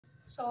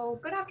So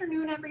good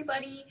afternoon,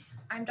 everybody.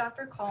 I'm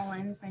Dr.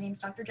 Collins. My name is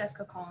Dr.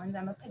 Jessica Collins.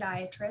 I'm a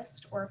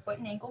podiatrist or a foot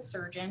and ankle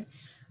surgeon.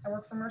 I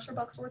work for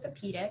Mercer-Bucks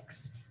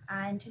Orthopedics.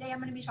 And today I'm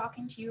going to be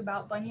talking to you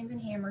about bunions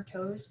and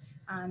hammertoes,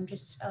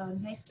 just a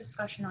nice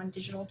discussion on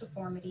digital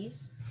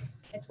deformities.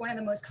 It's one of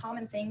the most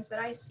common things that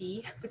I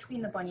see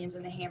between the bunions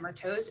and the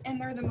hammertoes,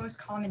 and they're the most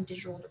common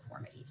digital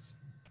deformities.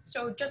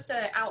 So just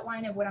an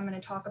outline of what I'm going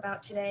to talk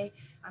about today.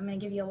 I'm going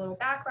to give you a little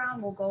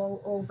background. We'll go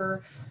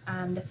over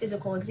the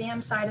physical exam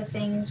side of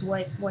things,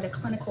 what a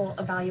clinical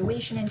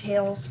evaluation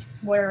entails,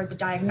 what are the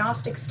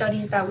diagnostic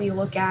studies that we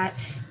look at,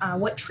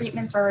 what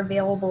treatments are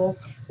available,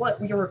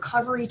 what your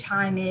recovery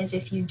time is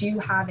if you do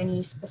have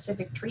any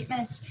specific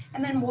treatments,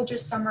 and then we'll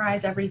just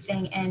summarize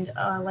everything. And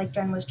like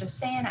Jen was just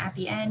saying, at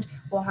the end,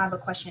 we'll have a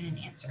question and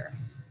answer.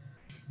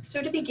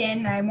 So to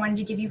begin, I wanted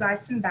to give you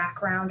guys some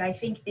background. I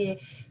think the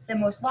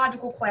most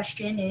logical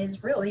question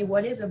is really,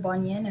 what is a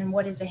bunion and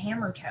what is a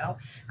hammertoe?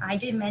 I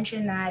did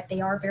mention that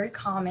they are very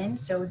common,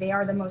 so they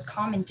are the most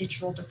common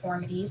digital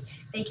deformities.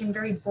 They can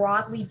very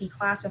broadly be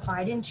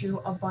classified into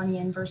a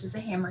bunion versus a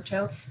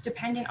hammertoe,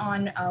 dependent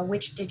on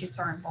which digits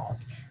are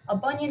involved. A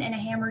bunion and a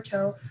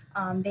hammertoe,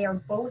 they are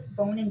both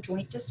bone and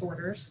joint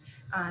disorders.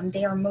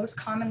 They are most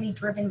commonly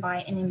driven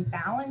by an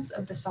imbalance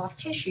of the soft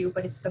tissue,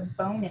 but it's the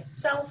bone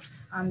itself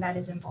that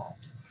is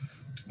involved.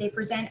 They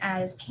present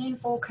as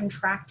painful,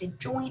 contracted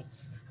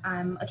joints.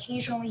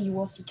 Occasionally you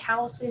will see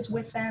calluses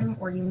with them,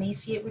 or you may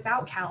see it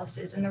without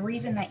calluses. And the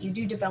reason that you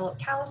do develop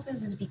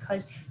calluses is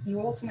because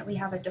you ultimately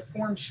have a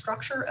deformed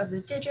structure of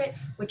the digit,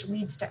 which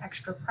leads to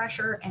extra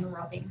pressure and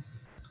rubbing.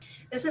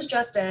 This is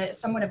just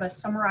somewhat of a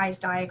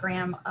summarized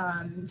diagram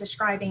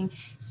describing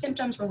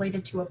symptoms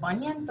related to a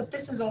bunion, but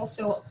this is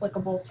also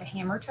applicable to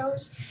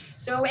hammertoes.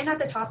 So, and at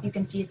the top you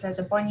can see it says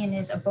a bunion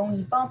is a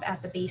bony bump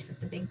at the base of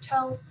the big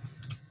toe.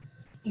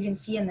 You can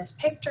see in this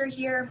picture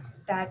here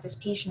that this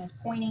patient is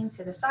pointing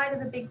to the side of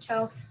the big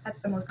toe.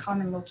 That's the most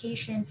common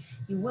location.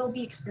 You will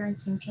be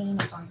experiencing pain.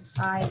 It's on the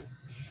side.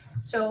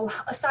 So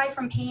aside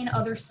from pain,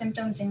 other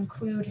symptoms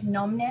include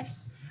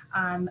numbness,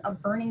 a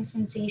burning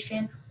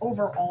sensation,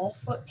 overall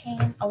foot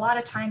pain. A lot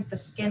of times the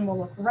skin will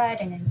look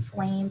red and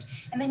inflamed,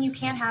 and then you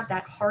can have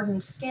that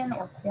hardened skin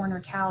or corner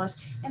callus,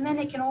 and then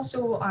it can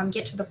also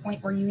get to the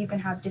point where you even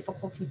have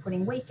difficulty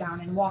putting weight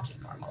down and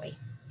walking normally.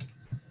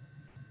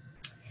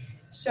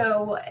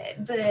 So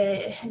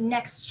the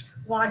next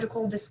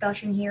logical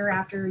discussion here,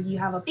 after you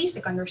have a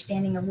basic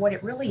understanding of what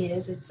it really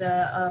is, it's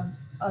a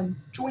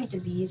joint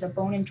disease, a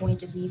bone and joint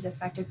disease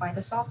affected by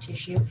the soft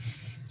tissue.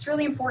 It's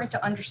really important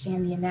to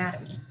understand the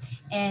anatomy.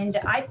 And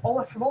I've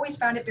always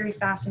found it very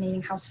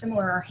fascinating how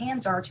similar our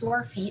hands are to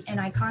our feet,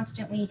 and I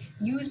constantly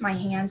use my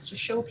hands to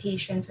show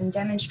patients and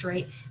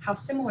demonstrate how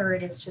similar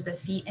it is to the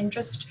feet, and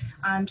just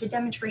to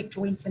demonstrate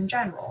joints in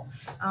general.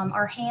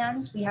 Our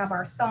hands, we have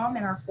our thumb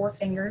and our four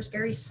fingers,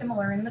 very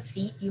similar in the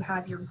feet. You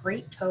have your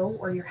great toe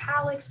or your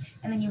hallux,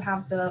 and then you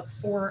have the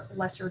four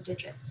lesser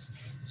digits.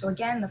 So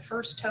again, the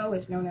first toe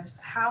is known as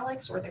the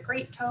hallux or the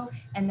great toe,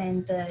 and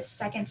then the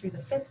second through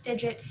the fifth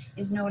digit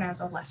is known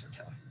as a lesser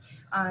toe.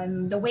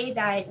 The way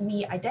that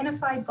we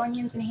identify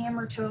bunions and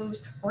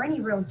hammertoes, or any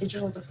real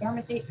digital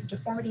deformity,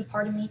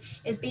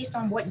 is based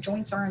on what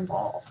joints are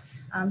involved.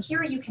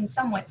 Here you can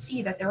somewhat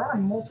see that there are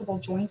multiple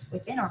joints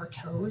within our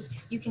toes.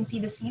 You can see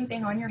the same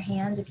thing on your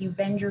hands. If you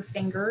bend your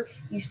finger,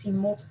 you see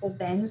multiple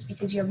bends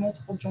because you have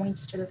multiple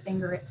joints to the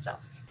finger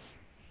itself.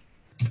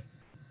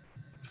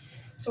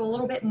 So a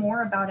little bit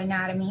more about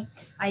anatomy.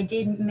 I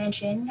did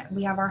mention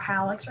we have our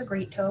hallux or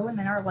great toe and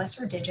then our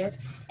lesser digits.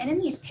 And in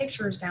these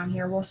pictures down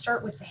here, we'll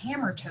start with the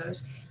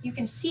hammertoes. You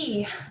can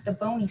see the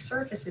bony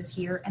surfaces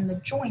here and the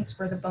joints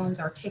where the bones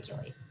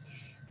articulate.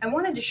 I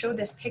wanted to show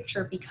this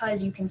picture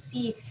because you can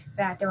see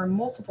that there are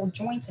multiple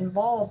joints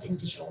involved in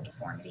digital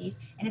deformities,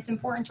 and it's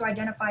important to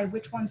identify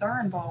which ones are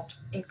involved.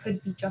 It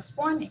could be just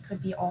one, it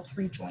could be all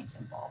three joints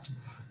involved.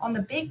 On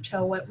the big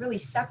toe, what really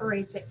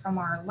separates it from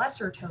our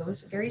lesser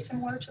toes, very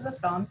similar to the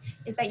thumb,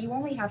 is that you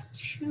only have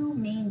two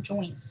main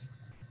joints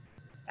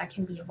that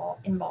can be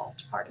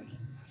involved.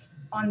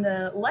 On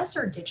the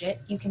lesser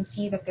digit, you can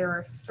see that there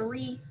are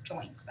three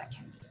joints that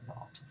can be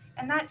involved.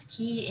 And that's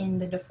key in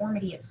the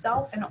deformity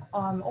itself and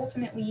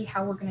ultimately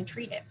how we're going to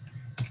treat it.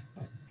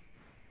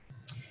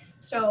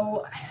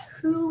 So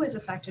who is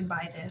affected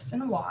by this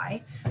and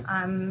why?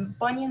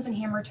 Bunions and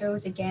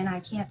hammertoes, again, I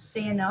can't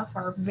say enough,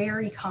 are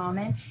very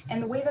common.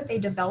 And the way that they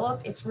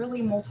develop, it's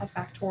really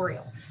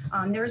multifactorial.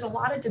 There's a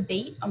lot of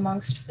debate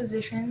amongst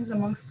physicians,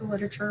 amongst the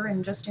literature,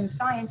 and just in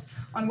science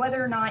on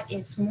whether or not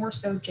it's more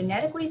so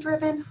genetically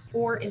driven,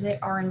 or is it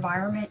our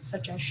environment,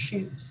 such as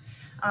shoes.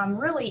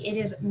 Really, it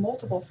is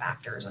multiple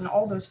factors, and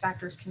all those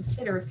factors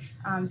considered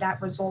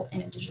that result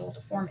in a digital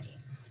deformity.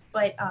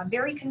 But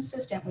very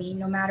consistently,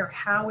 no matter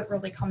how it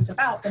really comes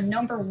about, the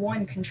number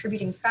one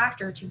contributing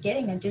factor to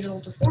getting a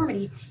digital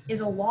deformity is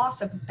a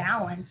loss of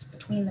balance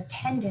between the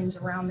tendons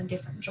around the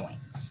different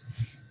joints.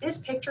 This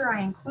picture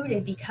I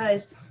included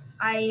because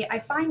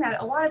I find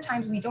that a lot of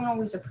times we don't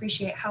always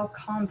appreciate how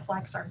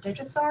complex our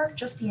digits are,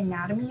 just the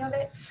anatomy of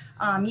it.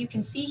 You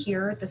can see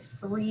here the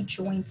 3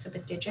 joints of a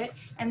digit,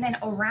 and then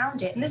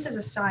around it, and this is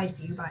a side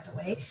view by the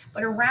way,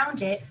 but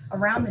around it,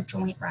 around the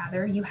joint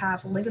rather, you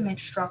have ligament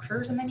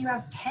structures, and then you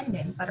have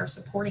tendons that are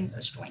supporting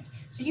those joints.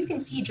 So you can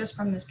see just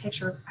from this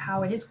picture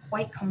how it is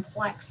quite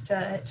complex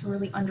to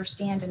really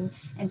understand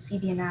and see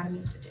the anatomy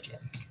of the digit.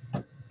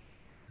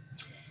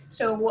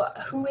 So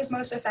who is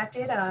most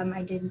affected? I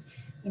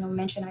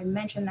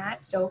mentioned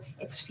that. So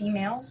it's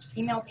females.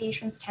 Female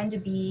patients tend to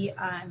be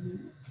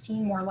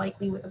seen more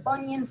likely with a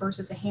bunion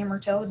versus a hammer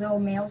toe, though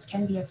males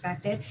can be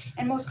affected.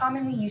 And most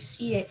commonly you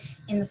see it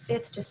in the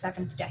 5th to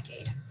 7th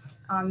decade.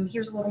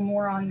 Here's a little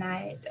more on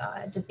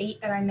that debate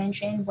that I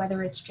mentioned,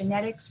 whether it's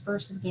genetics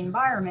versus the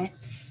environment.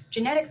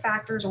 Genetic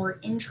factors or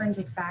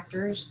intrinsic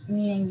factors,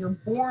 meaning you're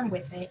born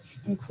with it,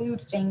 include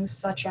things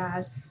such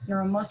as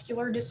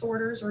neuromuscular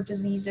disorders or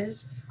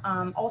diseases,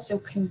 also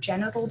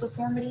congenital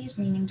deformities,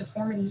 meaning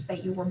deformities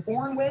that you were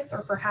born with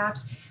or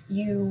perhaps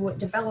you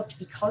developed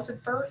because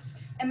of birth,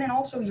 and then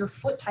also your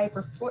foot type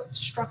or foot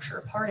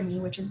structure,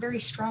 which is very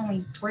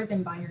strongly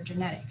driven by your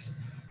genetics.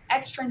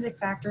 Extrinsic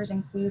factors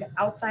include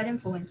outside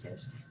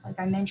influences. Like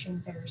I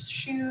mentioned, there's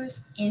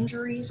shoes,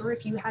 injuries, or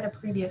if you had a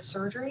previous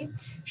surgery.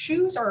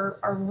 Shoes are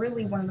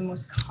really one of the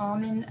most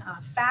common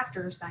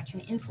factors that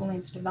can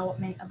influence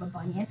development of a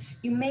bunion.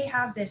 You may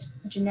have this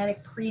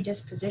genetic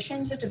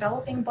predisposition to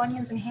developing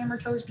bunions and hammer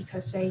toes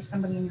because, say,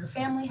 somebody in your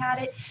family had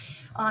it.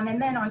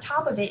 And then on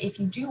top of it,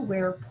 if you do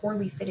wear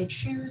poorly fitted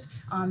shoes,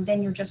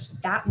 then you're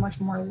just that much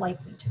more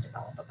likely to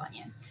develop a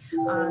bunion.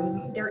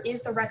 There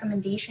is the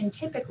recommendation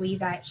typically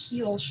that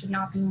heels should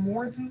not be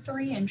more than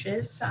 3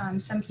 inches.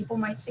 Some people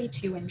might say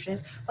 2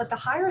 inches, but the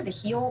higher the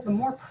heel, the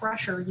more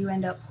pressure you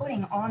end up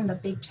putting on the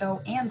big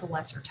toe and the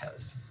lesser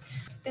toes.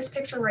 This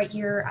picture right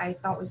here I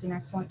thought was an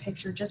excellent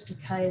picture just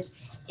because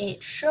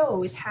it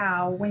shows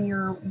how when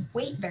you're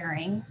weight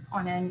bearing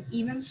on an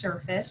even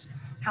surface,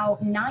 how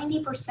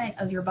 90%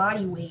 of your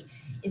body weight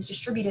is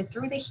distributed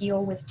through the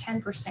heel with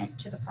 10%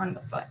 to the front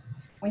of the foot.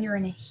 When you're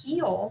in a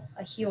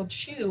heeled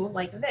shoe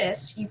like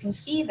this, you can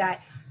see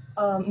that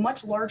a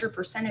much larger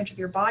percentage of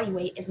your body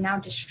weight is now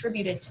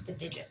distributed to the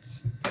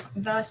digits,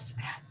 thus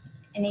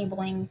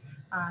enabling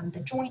the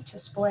joint to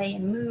splay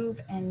and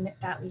move, and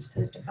that leads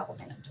to the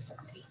development of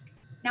deformity.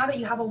 Now that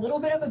you have a little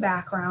bit of a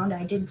background,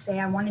 I did say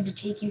I wanted to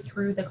take you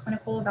through the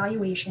clinical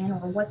evaluation, or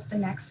what's the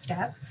next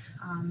step.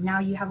 Now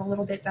you have a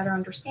little bit better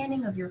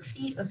understanding of your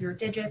feet, of your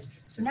digits.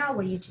 So now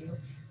what do?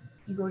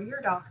 You go to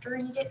your doctor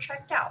and you get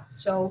checked out.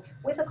 So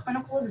with a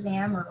clinical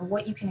exam, or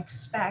what you can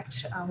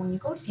expect when you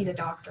go see the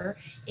doctor,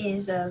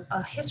 is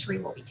a history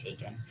will be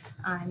taken.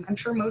 I'm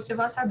sure most of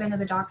us have been to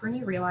the doctor and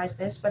you realize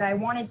this, but I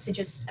wanted to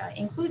just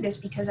include this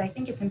because I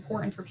think it's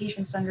important for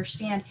patients to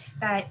understand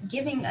that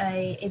giving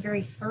a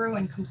very thorough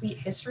and complete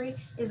history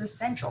is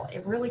essential.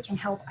 It really can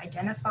help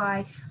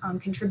identify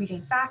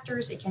contributing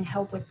factors. It can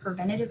help with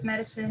preventative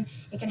medicine.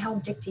 It can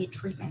help dictate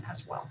treatment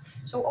as well.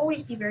 So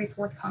always be very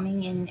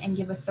forthcoming and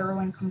give a thorough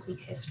and complete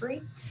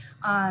history.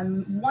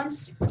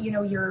 Once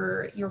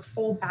your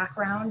full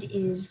background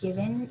is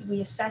given,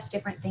 we assess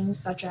different things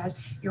such as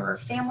your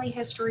family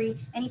history,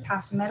 any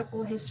past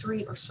medical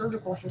history or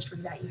surgical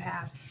history that you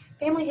have.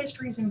 Family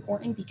history is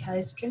important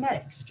because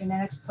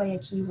genetics play a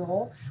key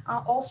role.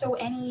 Also,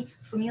 any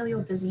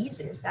familial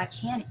diseases that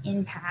can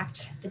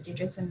impact the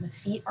digits and the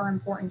feet are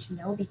important to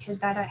know because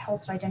that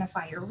helps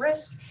identify your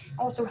risk,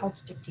 also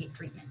helps dictate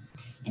treatment.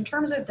 In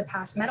terms of the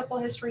past medical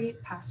history,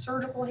 past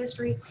surgical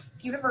history,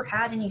 if you've ever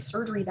had any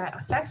surgery that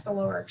affects the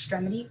lower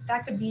extremity,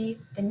 that could be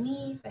the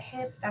knee, the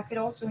hip, that could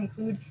also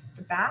include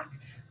the back,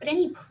 but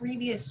any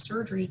previous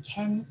surgery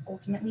can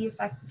ultimately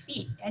affect the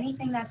feet.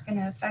 Anything that's going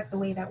to affect the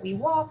way that we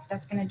walk,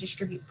 that's going to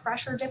distribute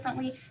pressure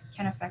differently,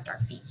 can affect our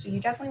feet. So you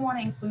definitely want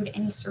to include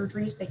any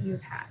surgeries that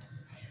you've had.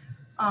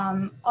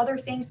 Other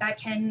things that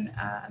can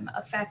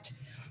affect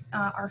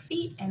our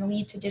feet and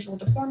lead to digital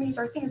deformities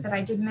are things that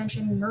I did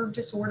mention: nerve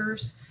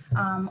disorders.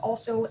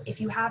 Also,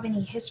 if you have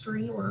any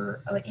history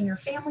or in your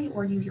family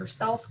or you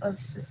yourself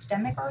of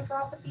systemic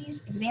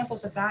arthropathies,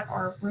 examples of that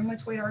are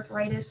rheumatoid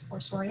arthritis or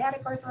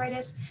psoriatic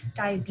arthritis.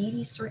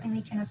 Diabetes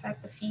certainly can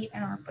affect the feet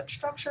and our foot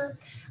structure.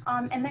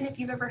 And then if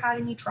you've ever had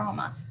any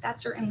trauma, that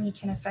certainly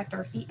can affect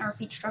our feet and our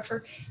feet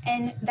structure.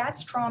 And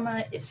that's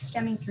trauma is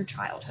stemming through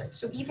childhood.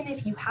 So even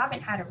if you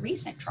haven't had a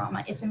recent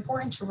trauma, it's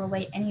important to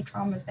relate any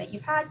traumas that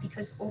you've had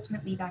because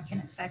ultimately that can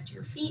affect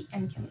your feet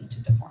and can lead to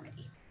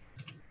deformity.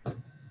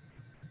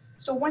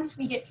 So once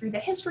we get through the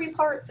history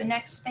part, the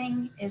next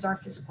thing is our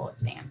physical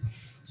exam.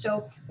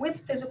 So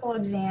with physical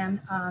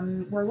exam,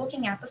 we're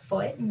looking at the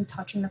foot and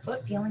touching the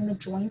foot, feeling the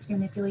joints,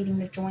 manipulating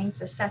the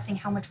joints, assessing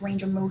how much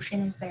range of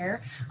motion is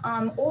there.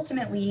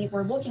 Ultimately,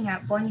 we're looking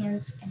at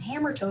bunions and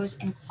hammer toes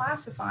and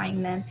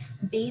classifying them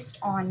based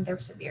on their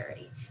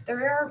severity.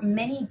 There are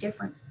many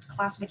different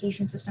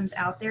classification systems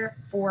out there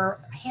for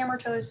hammer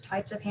toes,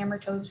 types of hammer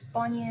toes,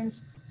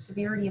 bunions,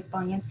 severity of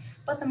bunions,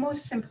 but the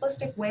most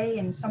simplistic way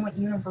and somewhat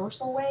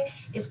universal way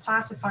is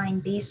classifying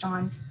based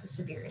on the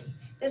severity.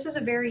 This is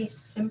a very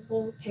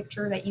simple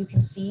picture that you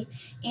can see,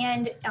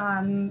 and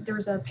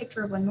there's a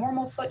picture of a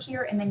normal foot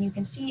here, and then you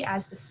can see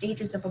as the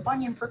stages of a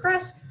bunion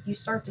progress, you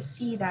start to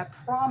see that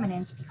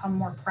prominence become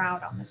more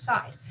proud on the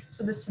side.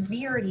 So the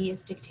severity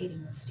is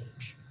dictating the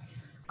stage.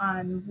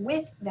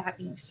 With that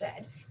being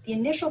said, the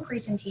initial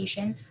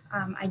presentation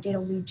I did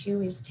allude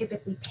to is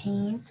typically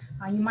pain.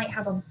 You might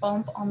have a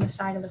bump on the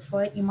side of the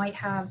foot. You might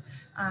have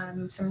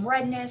some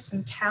redness,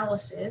 some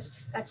calluses.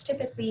 That's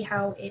typically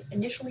how it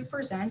initially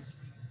presents.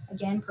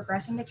 Again,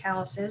 progressing to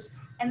calluses.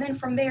 And then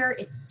from there,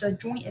 the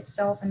joint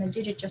itself and the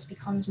digit just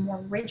becomes more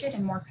rigid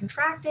and more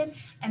contracted.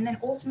 And then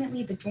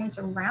ultimately the joints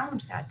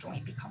around that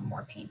joint become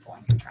more painful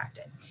and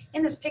contracted.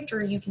 In this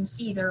picture, you can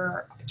see there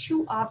are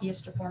two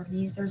obvious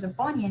deformities. There's a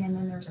bunion and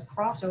then there's a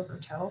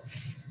crossover toe.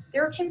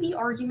 There can be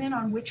argument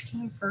on which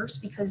came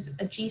first because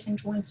adjacent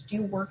joints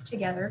do work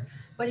together,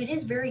 but it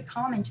is very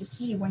common to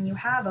see when you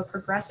have a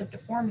progressive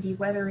deformity,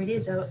 whether it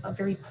is a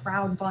very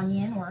proud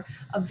bunion or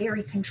a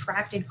very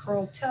contracted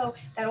curled toe,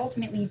 that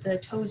ultimately the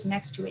toes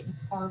next to it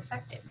are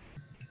affected.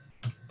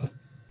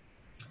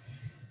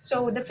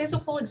 So the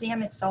physical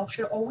exam itself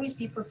should always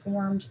be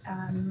performed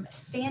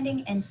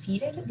standing and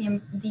seated.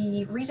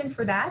 The reason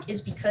for that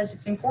is because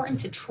it's important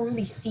to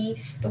truly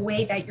see the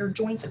way that your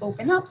joints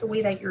open up, the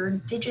way that your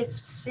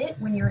digits sit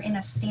when you're in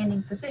a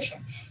standing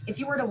position. If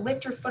you were to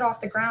lift your foot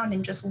off the ground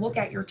and just look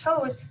at your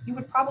toes, you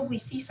would probably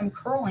see some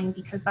curling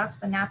because that's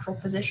the natural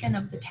position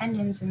of the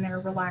tendons in their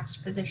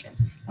relaxed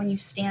positions. When you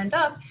stand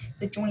up,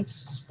 the joints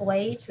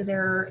splay to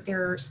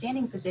their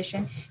standing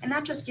position, and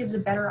that just gives a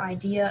better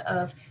idea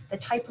of the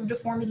type of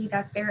deformity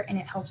that's there, and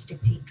it helps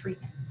dictate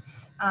treatment.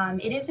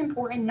 It is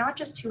important not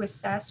just to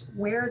assess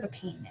where the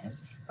pain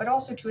is, but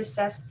also to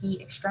assess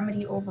the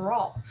extremity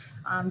overall.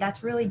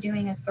 That's really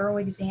doing a thorough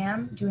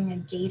exam, doing a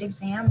gait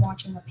exam,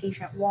 watching the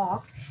patient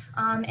walk,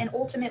 and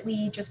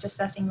ultimately just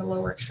assessing the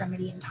lower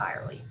extremity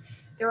entirely.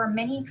 There are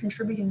many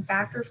contributing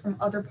factors from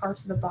other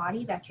parts of the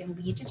body that can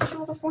lead to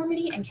digital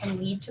deformity and can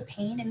lead to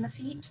pain in the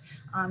feet.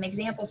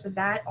 Examples of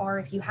that are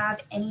if you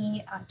have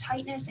any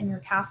tightness in your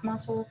calf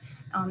muscle,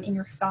 in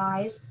your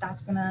thighs,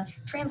 that's going to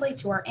translate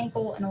to our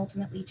ankle and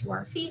ultimately to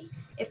our feet.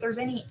 If there's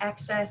any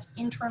excess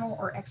internal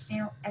or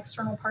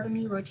external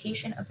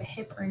rotation of the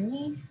hip or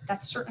knee,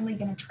 that's certainly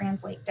going to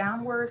translate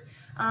downward.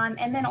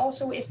 And then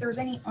also if there's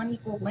any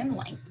unequal limb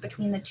length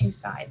between the two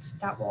sides,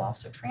 that will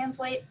also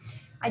translate.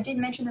 I did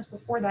mention this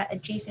before, that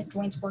adjacent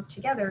joints work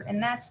together,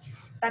 and that's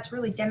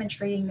really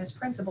demonstrating this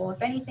principle.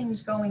 If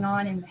anything's going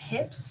on in the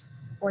hips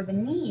or the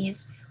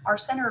knees, our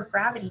center of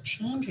gravity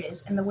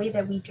changes and the way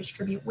that we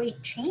distribute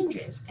weight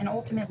changes, and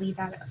ultimately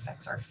that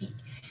affects our feet.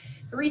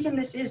 The reason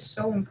this is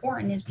so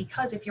important is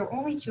because if you're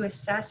only to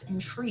assess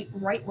and treat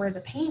right where the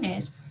pain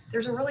is,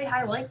 there's a really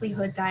high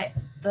likelihood that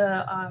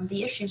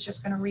the issue is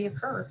just going to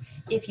reoccur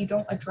if you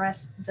don't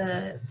address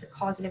the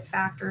causative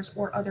factors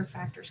or other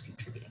factors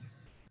contributing.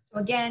 So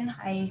again,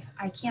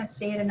 I can't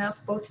say it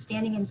enough, both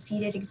standing and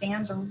seated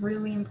exams are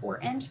really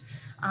important.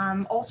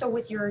 Also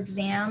with your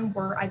exam,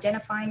 we're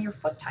identifying your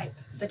foot type.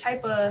 The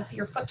type of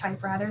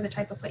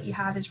foot you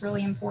have is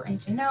really important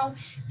to know,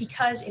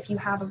 because if you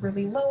have a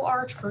really low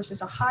arch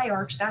versus a high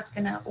arch, that's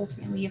going to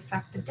ultimately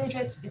affect the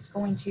digits. It's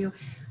going to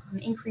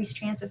increase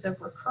chances of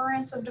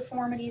recurrence of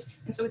deformities,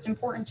 and so it's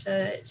important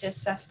to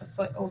assess the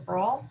foot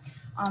overall.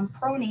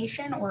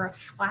 Pronation or a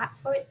flat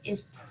foot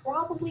is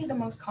probably the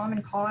most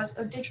common cause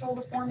of digital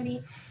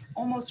deformity,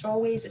 almost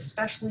always,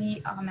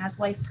 especially as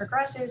life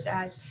progresses,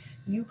 as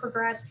you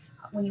progress.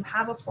 When you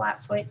have a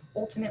flat foot,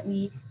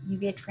 ultimately you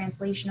get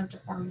translation of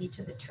deformity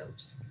to the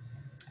toes.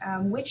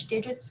 Which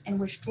digits and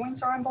which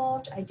joints are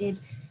involved, I did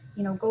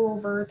go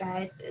over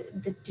that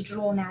the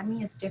digital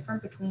anatomy is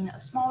different between a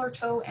smaller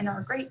toe and our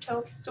great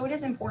toe. So it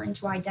is important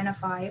to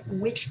identify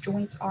which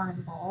joints are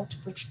involved,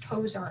 which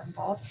toes are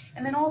involved.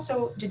 And then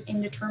also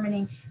in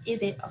determining,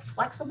 is it a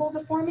flexible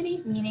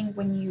deformity, meaning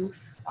when you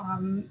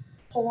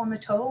pull on the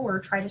toe or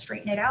try to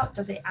straighten it out,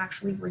 does it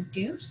actually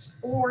reduce?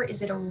 Or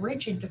is it a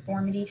rigid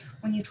deformity?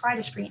 When you try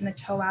to straighten the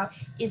toe out,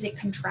 is it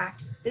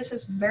contracted? This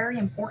is very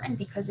important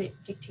because it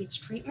dictates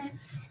treatment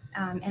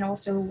and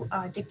also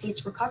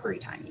dictates recovery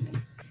time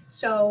even.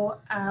 So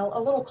a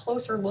little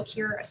closer look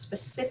here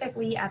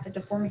specifically at the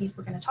deformities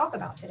we're going to talk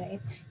about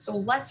today. So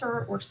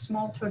lesser or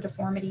small toe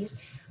deformities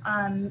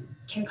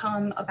can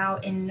come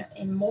about in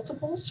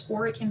multiples,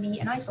 or it can be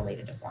an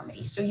isolated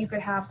deformity. So you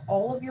could have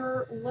all of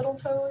your little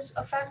toes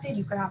affected,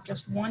 you could have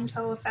just one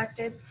toe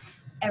affected,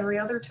 every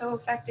other toe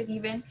affected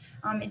even.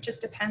 It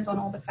just depends on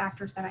all the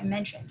factors that I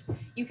mentioned.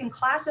 You can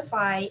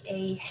classify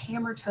a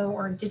hammer toe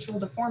or a digital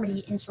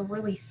deformity into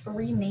really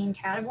three main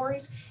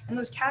categories, and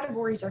those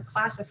categories are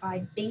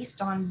classified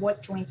based on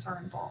what joints are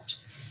involved.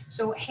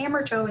 So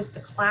hammer toe is the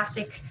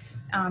classic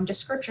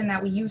description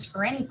that we use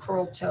for any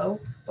curled toe,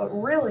 but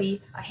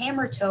really a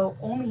hammer toe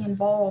only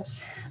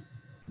involves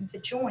the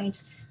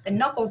joint, the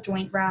knuckle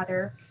joint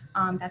rather,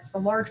 that's the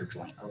larger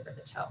joint over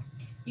the toe.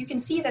 You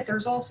can see that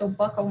there's also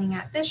buckling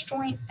at this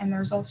joint and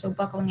there's also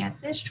buckling at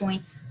this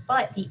joint,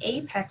 but the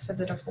apex of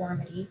the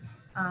deformity,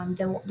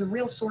 the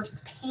real source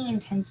of pain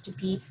tends to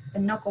be the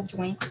knuckle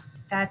joint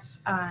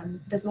that's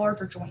the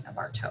larger joint of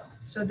our toe,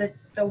 so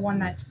the one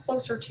that's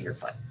closer to your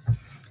foot.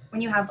 When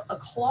you have a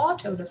claw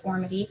toe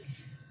deformity,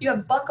 you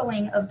have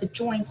buckling of the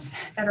joints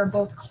that are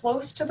both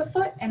close to the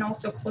foot and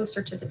also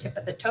closer to the tip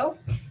of the toe.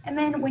 And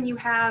then when you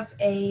have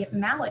a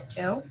mallet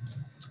toe,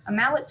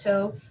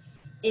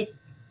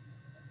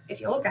 if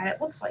you look at it,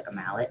 looks like a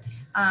mallet,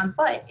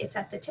 but it's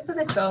at the tip of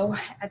the toe.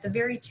 At the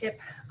very tip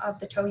of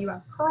the toe, you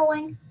have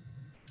curling,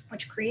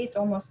 which creates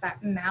almost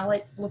that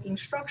mallet-looking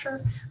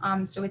structure.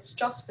 So it's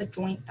just the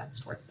joint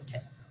that's towards the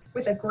tip.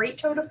 With a great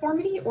toe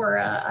deformity or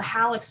a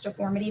hallux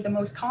deformity, the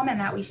most common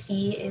that we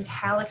see is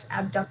hallux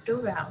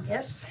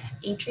abductovalgus,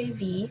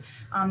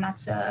 HAV.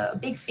 That's a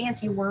big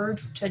fancy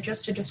word to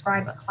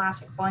describe a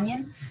classic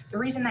bunion. The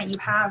reason that you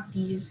have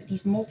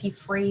these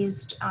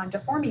multi-phrased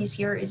deformities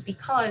here is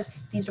because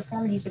these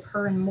deformities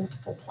occur in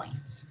multiple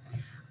planes.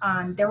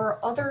 There are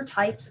other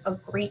types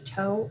of great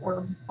toe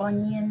or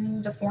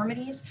bunion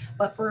deformities,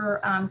 but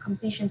for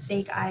completion's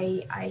sake,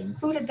 I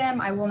included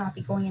them. I will not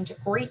be going into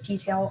great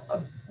detail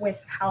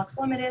with hallux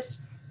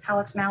limitus,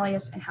 hallux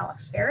malleus, and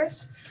hallux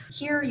varus.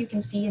 Here you can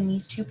see in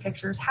these two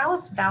pictures,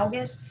 hallux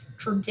valgus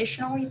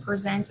traditionally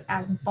presents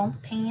as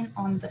bump pain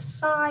on the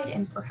side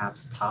and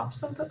perhaps top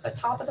of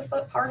the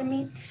foot, pardon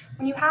me.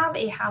 When you have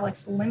a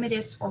hallux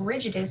limitus or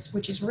rigidus,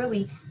 which is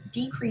really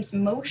decreased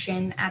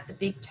motion at the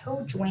big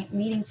toe joint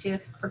leading to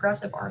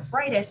progressive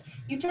arthritis,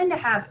 you tend to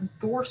have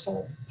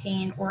dorsal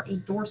pain or a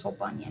dorsal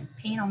bunion,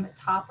 pain on the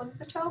top of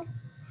the toe.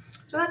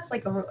 So that's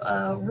like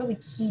a really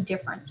key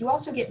difference. You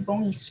also get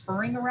bony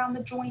spurring around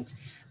the joint,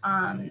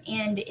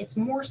 and it's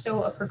more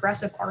so a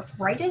progressive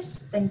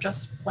arthritis than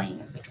just splaying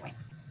of the joint.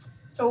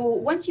 So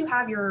once you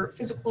have your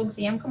physical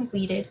exam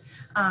completed,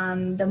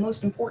 the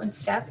most important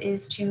step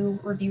is to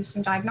review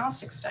some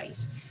diagnostic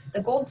studies.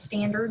 The gold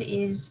standard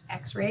is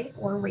X-ray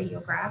or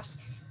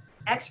radiographs.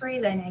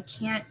 X-rays, and I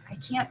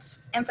can't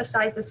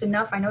emphasize this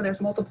enough. I know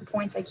there's multiple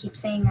points I keep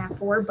saying that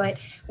for, but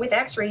with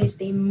X-rays,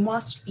 they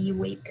must be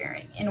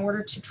weight-bearing in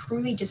order to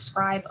truly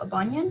describe a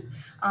bunion.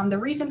 The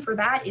reason for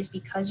that is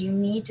because you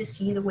need to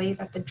see the way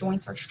that the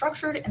joints are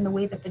structured and the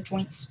way that the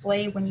joints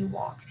splay when you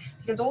walk,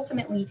 because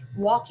ultimately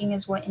walking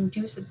is what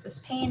induces this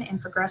pain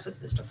and progresses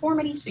this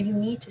deformity, so you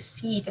need to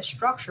see the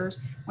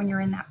structures when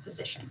you're in that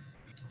position.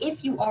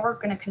 If you are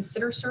going to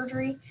consider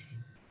surgery,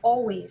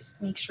 always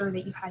make sure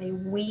that you had a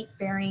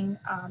weight-bearing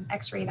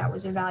X-ray that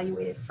was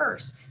evaluated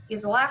first,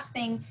 because the last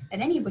thing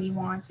that anybody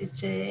wants is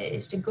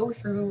to go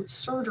through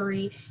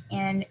surgery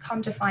and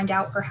come to find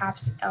out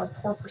perhaps a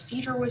poor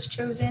procedure was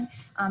chosen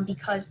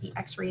because the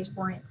X-rays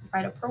weren't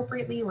read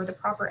appropriately or the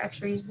proper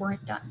X-rays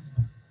weren't done.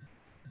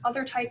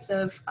 Other types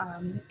of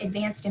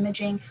advanced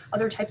imaging,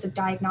 other types of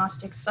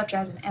diagnostics such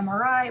as an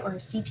MRI or a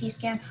CT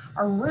scan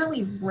are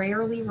really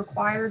rarely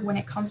required when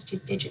it comes to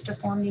digit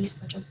deformities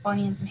such as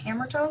bunions and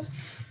hammertoes.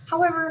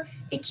 However,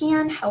 it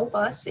can help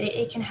us,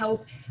 it can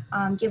help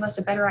give us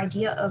a better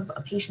idea of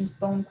a patient's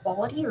bone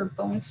quality or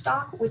bone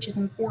stock, which is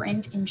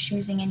important in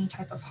choosing any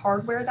type of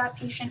hardware that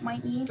patient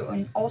might need,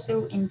 and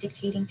also in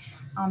dictating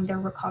their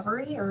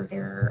recovery or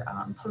their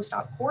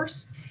post-op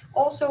course.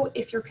 Also,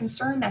 if you're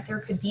concerned that there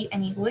could be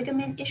any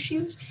ligament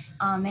issues,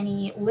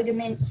 any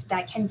ligaments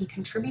that can be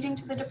contributing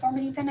to the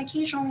deformity, then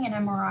occasionally an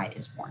MRI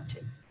is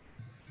warranted.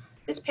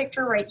 This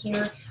picture right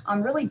here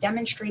really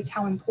demonstrates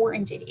how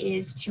important it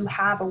is to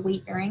have a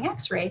weight-bearing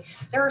X-ray.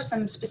 There are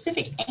some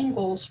specific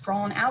angles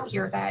drawn out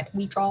here that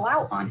we draw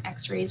out on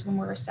X-rays when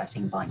we're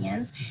assessing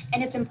bunions,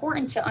 and it's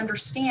important to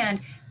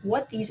understand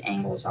what these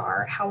angles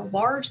are, how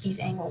large these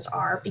angles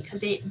are,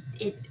 because it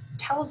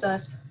tells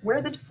us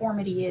where the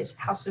deformity is,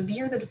 how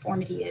severe the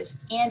deformity is,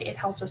 and it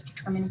helps us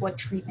determine what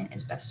treatment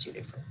is best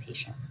suited for the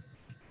patient.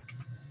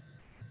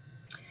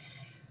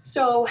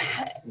 So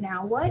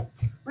now what?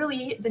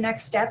 Really, the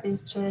next step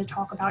is to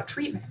talk about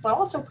treatment, but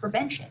also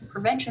prevention.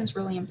 Prevention is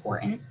really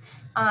important.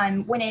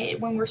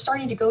 When we're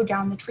starting to go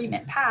down the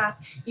treatment path,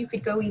 you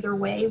could go either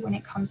way when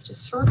it comes to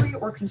surgery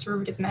or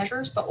conservative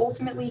measures, but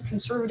ultimately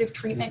conservative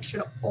treatment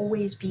should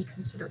always be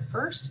considered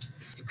first.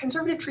 So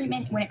conservative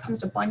treatment when it comes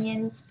to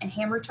bunions and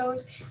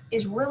hammertoes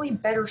is really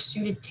better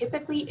suited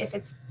typically if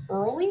it's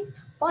early,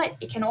 but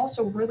it can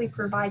also really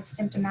provide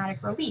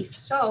symptomatic relief.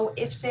 So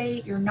if,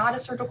 say, you're not a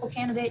surgical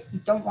candidate, you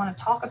don't want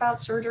to talk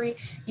about surgery,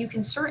 you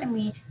can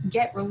certainly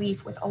get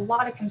relief with a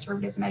lot of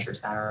conservative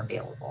measures that are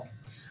available.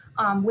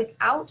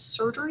 Without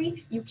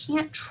surgery, you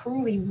can't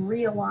truly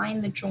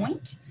realign the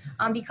joint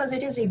because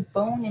it is a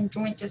bone and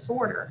joint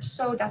disorder.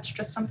 So that's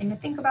just something to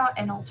think about,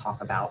 and I'll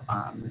talk about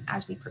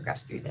as we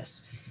progress through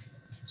this.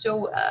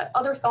 So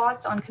other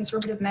thoughts on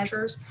conservative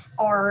measures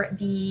are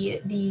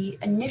the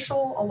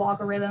initial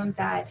algorithm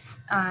that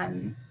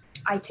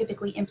I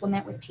typically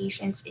implement with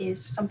patients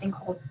is something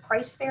called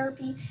price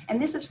therapy.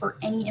 And this is for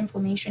any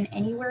inflammation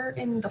anywhere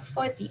in the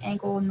foot, the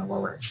ankle, and the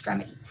lower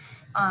extremity.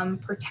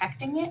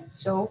 Protecting it,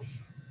 so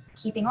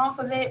keeping off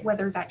of it,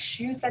 whether that's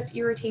shoes that's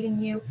irritating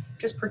you,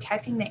 just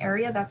protecting the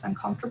area that's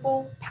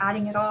uncomfortable,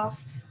 patting it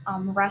off,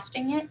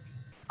 resting it.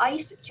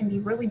 Ice can be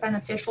really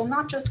beneficial,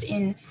 not just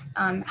in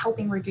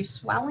helping reduce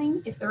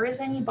swelling, if there is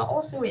any, but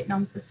also it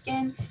numbs the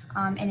skin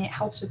and it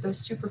helps with those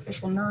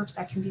superficial nerves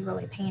that can be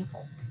really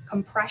painful.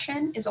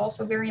 Compression is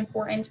also very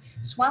important.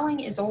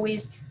 Swelling is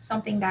always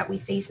something that we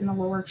face in the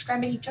lower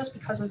extremity just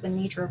because of the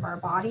nature of our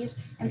bodies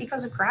and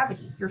because of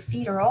gravity. Your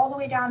feet are all the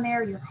way down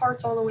there, your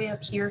heart's all the way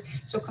up here.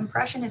 So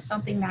compression is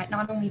something that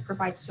not only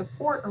provides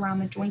support around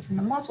the joints and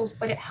the muscles,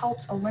 but it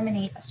helps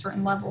eliminate a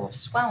certain level of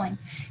swelling.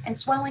 And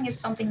swelling is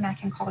something that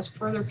can cause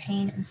further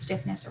pain and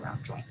stiffness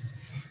around joints.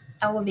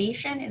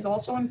 Elevation is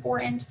also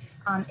important.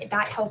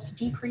 That helps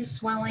decrease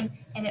swelling,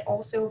 and it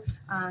also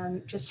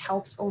just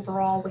helps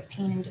overall with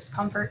pain and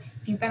discomfort.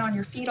 If you've been on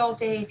your feet all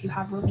day, if you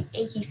have really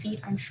achy feet,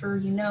 I'm sure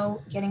you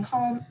know getting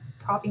home,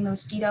 propping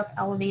those feet up,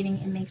 elevating,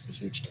 it makes a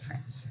huge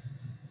difference.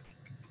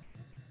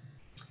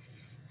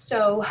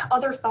 So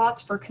other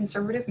thoughts for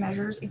conservative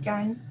measures,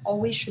 again,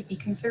 always should be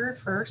considered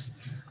first.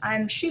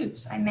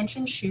 Shoes, I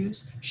mentioned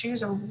shoes.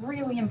 Shoes are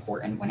really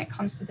important when it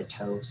comes to the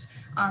toes.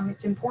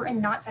 It's important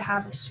not to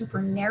have a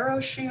super narrow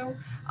shoe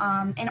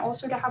and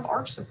also to have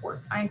arch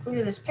support. I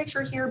included this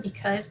picture here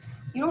because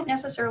you don't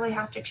necessarily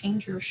have to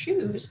change your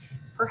shoes.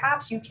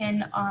 Perhaps you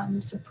can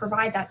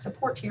provide that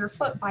support to your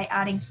foot by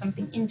adding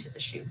something into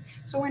the shoe.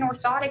 So an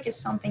orthotic is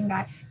something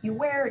that you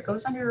wear, it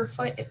goes under your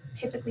foot, it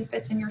typically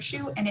fits in your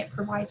shoe, and it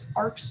provides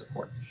arch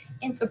support.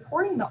 In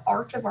supporting the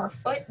arch of our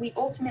foot, we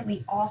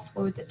ultimately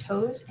offload the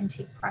toes and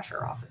take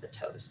pressure off of the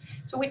toes.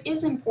 So it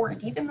is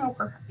important, even though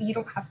you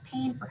don't have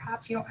pain,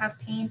 perhaps you don't have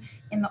pain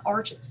in the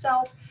arch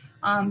itself,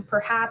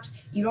 perhaps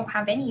you don't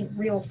have any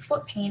real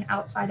foot pain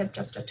outside of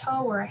just a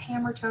toe or a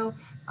hammer toe,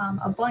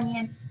 a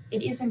bunion.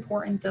 It is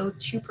important though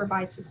to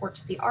provide support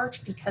to the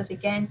arch because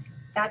again,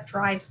 that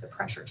drives the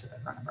pressure to the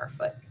front of our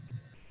foot.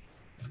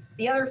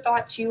 The other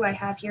thought too I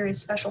have here is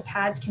special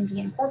pads can be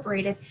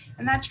incorporated,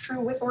 and that's true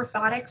with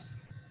orthotics.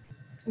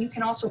 You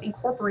can also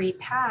incorporate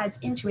pads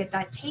into it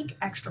that take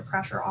extra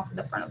pressure off of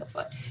the front of the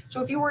foot.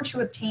 So if you were to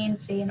obtain,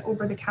 say, an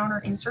over-the-counter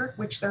insert,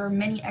 which there are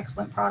many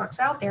excellent products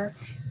out there,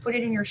 put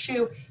it in your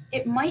shoe,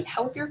 it might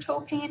help your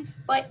toe pain,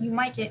 but you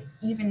might get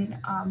even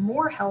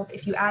more help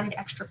if you added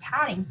extra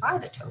padding by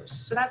the toes.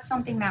 So that's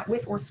something that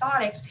with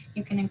orthotics,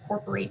 you can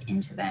incorporate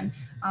into them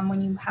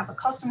when you have a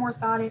custom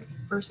orthotic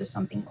versus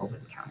something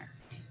over-the-counter.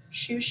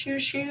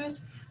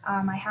 Shoes.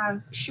 I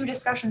have shoe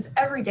discussions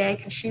every day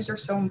because shoes are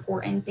so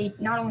important. They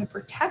not only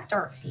protect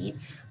our feet,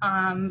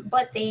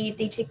 but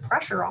they take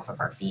pressure off of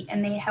our feet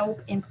and they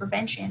help in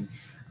prevention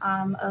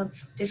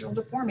of digital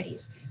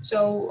deformities.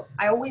 So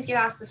I always get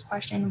asked this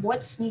question,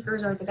 what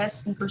sneakers are the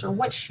best sneakers or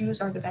what shoes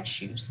are the best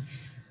shoes?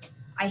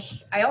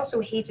 I also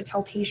hate to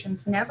tell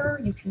patients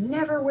you can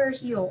never wear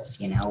heels,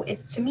 you know.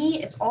 To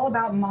me, it's all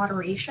about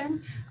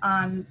moderation.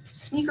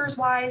 Sneakers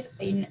wise,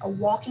 a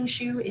walking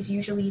shoe is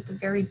usually the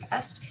very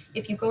best.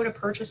 If you go to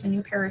purchase a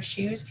new pair of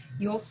shoes,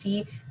 you'll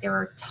see there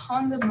are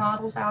tons of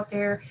models out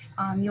there.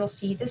 You'll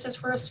see this is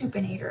for a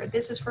supinator,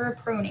 this is for a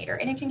pronator,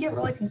 and it can get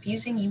really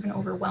confusing, even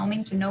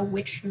overwhelming to know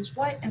which shoe's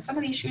what, and some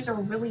of these shoes are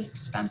really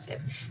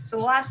expensive. So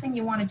the last thing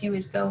you want to do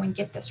is go and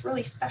get this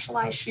really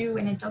specialized shoe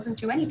and it doesn't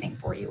do anything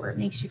for you or it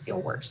makes you feel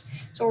worse.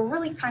 So a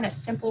really kind of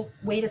simple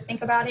way to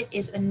think about it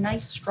is a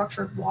nice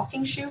structured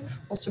walking shoe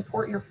will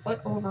support your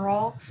foot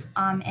overall,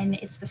 and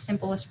it's the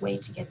simplest way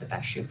to get the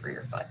best shoe for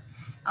your foot.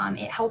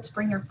 It helps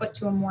bring your foot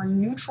to a more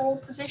neutral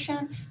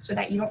position so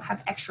that you don't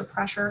have extra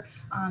pressure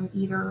on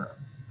either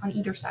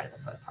side of the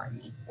foot,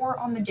 or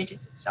on the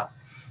digits itself.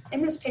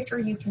 In this picture,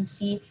 you can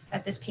see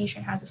that this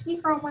patient has a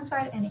sneaker on one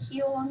side and a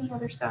heel on the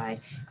other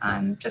side,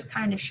 just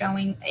kind of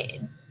showing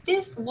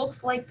this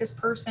looks like this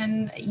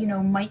person, you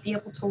know, might be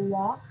able to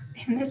walk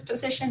in this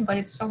position, but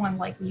it's so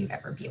unlikely you'd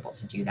ever be able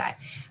to do that.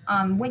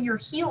 When your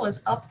heel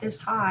is up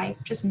this high,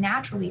 just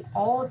naturally,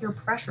 all of your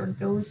pressure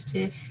goes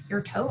to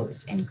your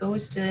toes and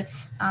goes to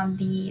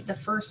the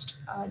first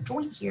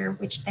joint here,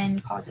 which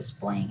then causes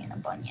splaying in a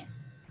bunion.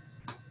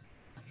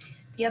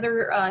 The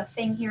other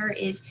thing here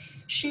is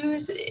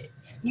shoes.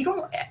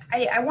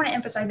 I want to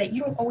emphasize that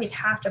you don't always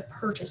have to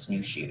purchase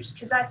new shoes,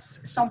 because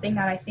that's something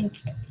that I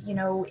think, you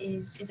know,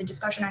 is a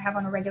discussion I have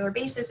on a regular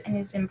basis, and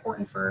it's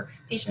important for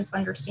patients to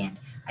understand.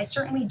 I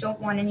certainly don't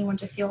want anyone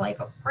to feel like,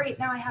 oh, great,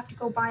 now I have to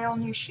go buy all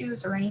new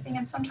shoes or anything,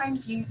 and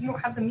sometimes you don't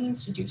have the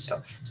means to do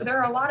so. So there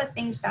are a lot of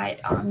things that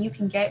you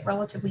can get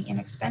relatively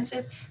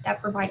inexpensive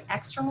that provide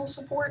external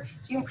support,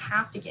 so you don't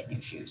have to get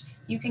new shoes.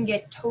 You can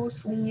get toe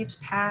sleeves,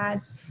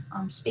 pads,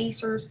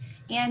 spacers,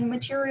 and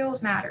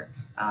materials matter.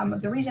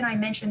 The reason I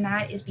mention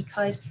that is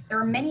because there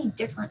are many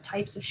different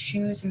types of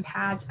shoes and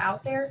pads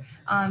out there.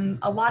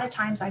 A lot of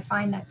times I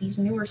find that these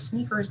newer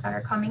sneakers that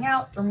are coming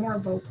out, they're more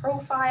low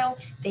profile,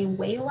 they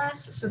weigh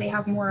less, so they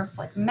have more of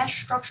like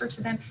mesh structure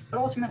to them, but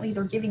ultimately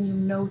they're giving you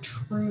no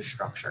true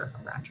structure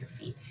around your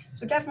feet.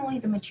 So definitely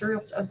the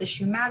materials of the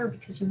shoe matter,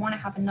 because you want to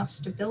have enough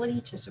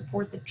stability to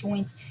support the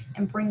joints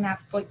and bring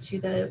that foot to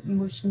the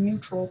most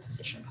neutral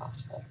position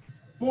possible.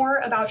 More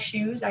about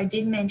shoes, I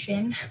did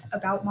mention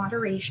about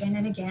moderation,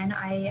 and again,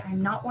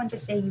 I'm not one to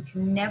say you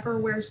can never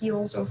wear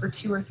heels over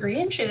 2 or 3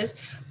 inches,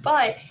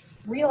 but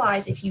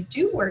realize if you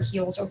do wear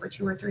heels over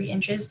 2 or 3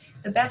 inches,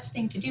 the best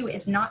thing to do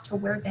is not to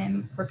wear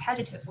them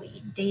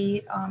repetitively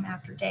day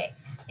after day.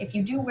 If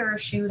you do wear a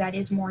shoe that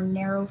is more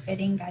narrow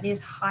fitting, that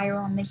is higher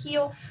on the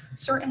heel,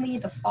 certainly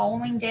the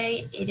following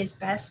day it is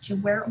best to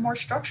wear a more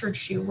structured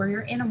shoe where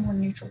you're in a more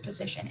neutral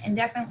position, and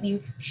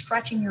definitely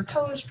stretching your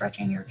toes,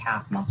 stretching your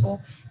calf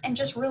muscle, and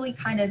just really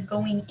kind of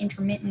going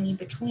intermittently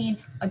between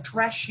a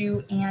dress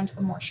shoe and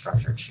a more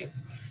structured shoe.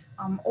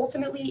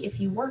 Ultimately, if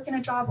you work in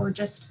a job or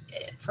just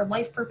for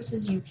life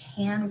purposes, you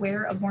can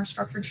wear a more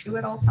structured shoe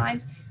at all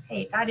times,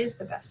 hey, that is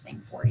the best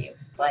thing for you.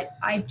 But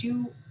I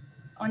do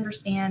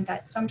understand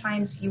that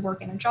sometimes you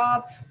work in a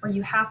job where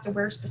you have to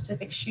wear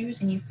specific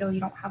shoes and you feel you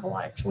don't have a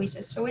lot of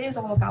choices. So it is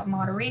all about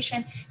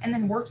moderation and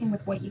then working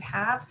with what you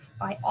have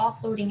by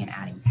offloading and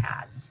adding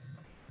pads.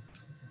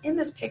 In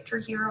this picture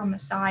here on the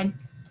side,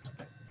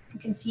 you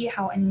can see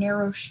how a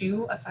narrow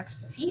shoe affects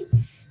the feet.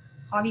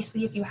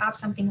 Obviously, if you have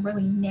something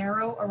really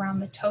narrow around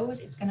the toes,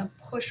 it's going to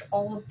push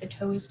all of the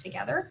toes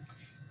together.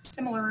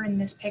 Similar in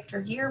this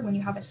picture here, when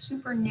you have a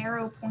super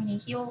narrow pointy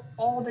heel,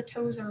 all the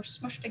toes are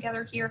smushed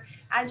together here.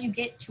 As you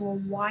get to a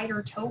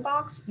wider toe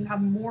box, you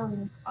have more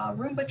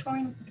room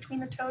between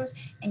the toes,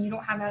 and you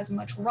don't have as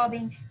much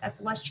rubbing.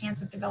 That's less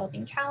chance of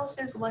developing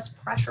calluses, less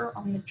pressure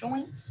on the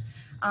joints,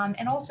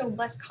 and also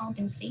less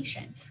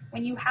compensation.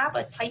 When you have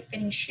a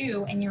tight-fitting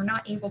shoe and you're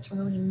not able to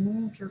really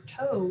move your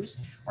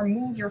toes or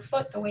move your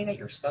foot the way that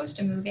you're supposed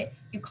to move it,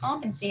 you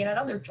compensate at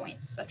other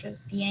joints, such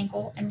as the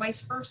ankle and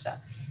vice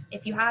versa.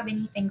 If you have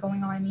anything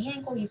going on in the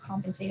ankle, you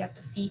compensate at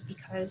the feet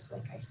because,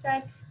 like I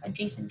said,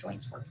 adjacent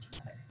joints work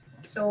together.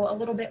 So a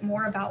little bit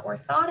more about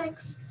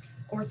orthotics.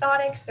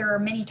 Orthotics, there are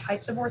many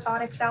types of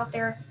orthotics out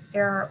there.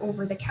 There are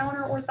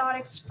over-the-counter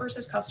orthotics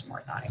versus custom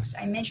orthotics.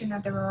 I mentioned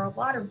that there are a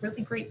lot of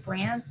really great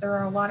brands. There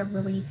are a lot of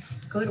really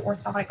good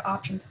orthotic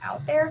options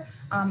out there.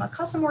 A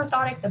custom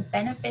orthotic, the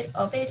benefit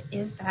of it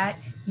is that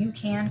you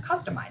can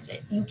customize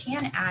it. You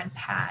can add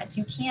pads.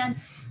 You can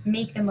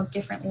make them of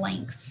different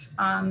lengths.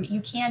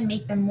 You can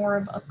make them more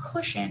of a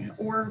cushion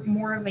or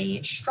more of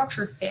a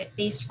structured fit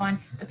based on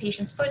the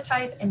patient's foot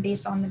type and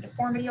based on the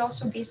deformity,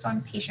 also based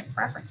on patient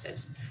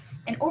preferences.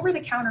 An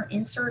over-the-counter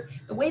insert,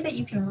 the way that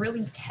you can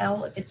really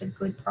tell if it's a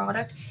good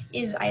product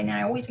is, and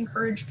I always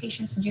encourage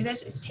patients to do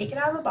this, is take it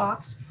out of the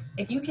box.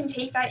 If you can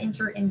take that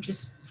insert and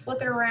just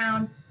flip it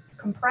around,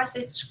 compress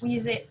it,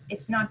 squeeze it,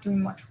 it's not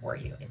doing much for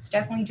you. It's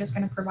definitely just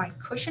going to provide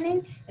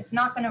cushioning. It's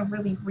not going to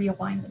really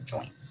realign the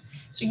joints.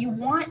 So you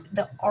want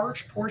the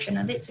arch portion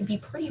of it to be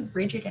pretty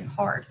rigid and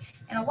hard.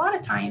 And a lot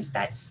of times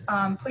that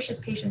pushes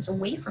patients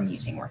away from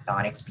using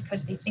orthotics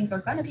because they think they're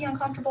going to be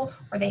uncomfortable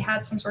or they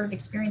had some sort of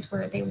experience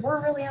where they were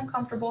really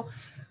uncomfortable.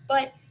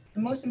 But the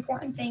most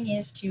important thing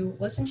is to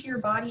listen to your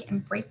body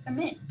and break them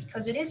in,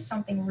 because it is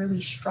something really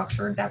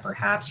structured that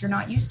perhaps you're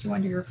not used to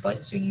under your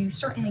foot. So you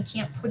certainly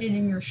can't put it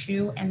in your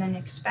shoe and then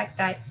expect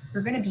that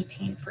you're going to be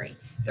pain-free.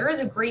 There is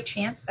a great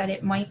chance that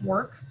it might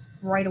work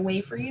right away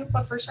for you,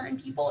 but for certain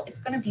people, it's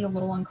going to be a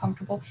little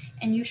uncomfortable,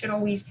 and you should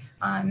always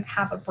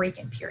have a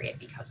break-in period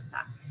because of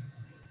that.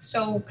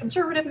 So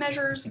conservative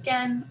measures,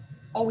 again,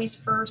 always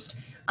first.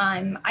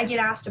 I get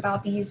asked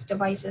about these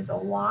devices a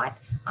lot.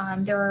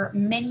 There are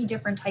many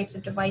different types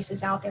of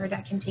devices out there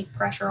that can take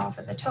pressure off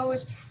of the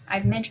toes.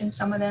 I've mentioned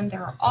some of them.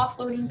 There are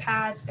offloading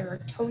pads, there are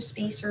toe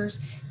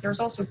spacers, there's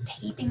also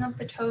taping of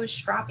the toes,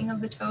 strapping of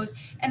the toes,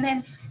 and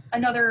then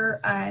another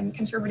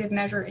conservative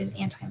measure is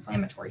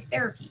anti-inflammatory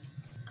therapy.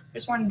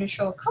 Just wanted to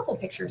show a couple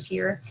pictures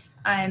here.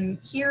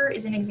 Here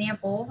is an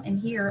example in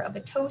here of a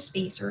toe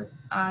spacer.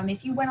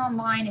 If you went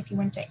online, if you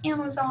went to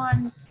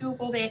Amazon,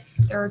 Googled it,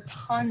 there are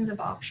tons of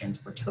options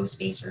for toe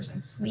spacers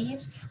and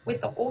sleeves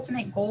with the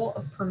ultimate goal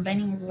of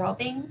preventing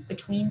rubbing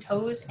between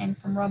toes and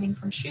from rubbing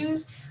from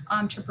shoes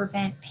to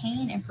prevent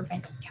pain and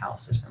prevent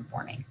calluses from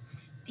forming.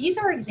 These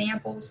are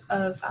examples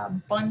of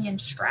bunion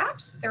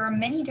straps. There are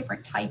many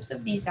different types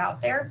of these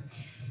out there.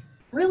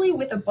 Really,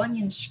 with a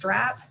bunion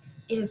strap,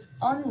 it is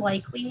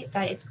unlikely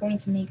that it's going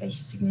to make a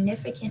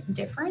significant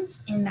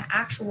difference in the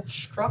actual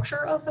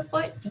structure of the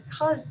foot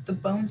because the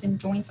bones and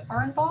joints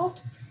are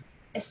involved,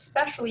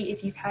 especially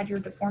if you've had your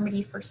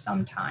deformity for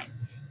some time.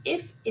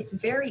 If it's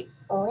very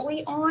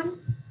early on,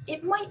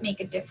 it might make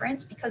a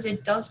difference because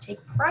it does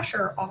take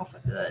pressure off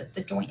of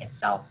the joint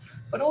itself.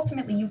 But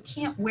ultimately, you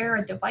can't wear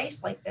a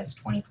device like this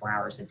 24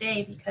 hours a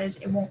day because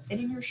it won't fit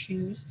in your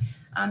shoes,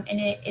 and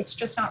it's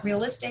just not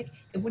realistic.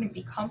 It wouldn't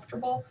be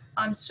comfortable.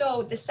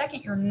 So the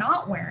second you're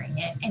not wearing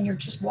it and you're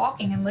just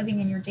walking and living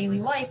in your daily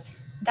life,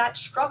 that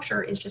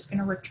structure is just going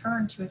to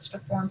return to its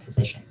deformed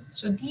position.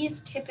 So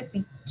these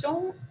typically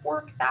don't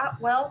work that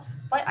well,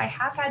 but I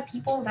have had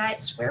people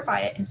that swear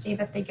by it and say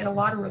that they get a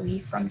lot of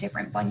relief from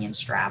different bunion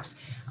straps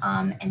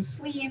and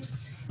sleeves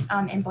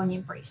and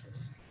bunion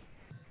braces.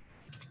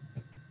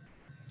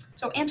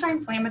 So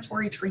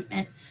anti-inflammatory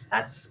treatment,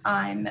 that's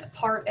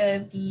part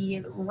of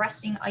the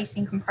resting,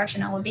 icing,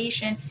 compression,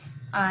 elevation,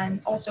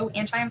 also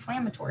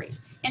anti-inflammatories.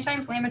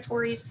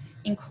 Anti-inflammatories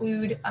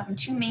include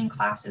two main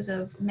classes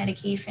of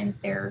medications.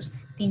 There's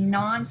the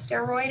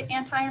non-steroid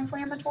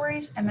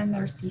anti-inflammatories, and then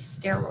there's the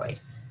steroid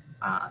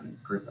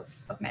group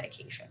of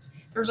medications.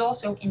 There's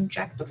also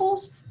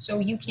injectables, so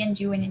you can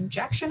do an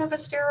injection of a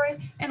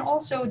steroid, and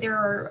also there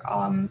are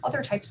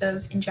other types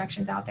of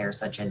injections out there,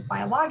 such as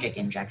biologic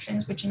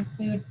injections, which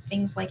include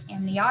things like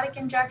amniotic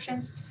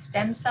injections,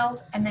 stem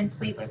cells, and then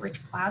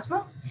platelet-rich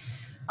plasma.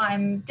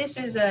 This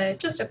is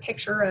just a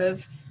picture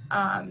of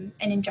an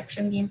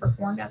injection being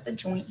performed at the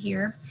joint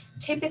here.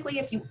 Typically,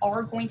 if you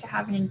are going to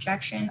have an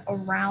injection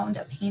around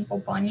a painful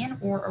bunion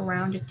or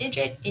around a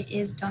digit, it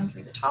is done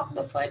through the top of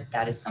the foot.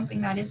 That is something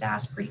that is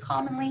asked pretty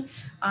commonly.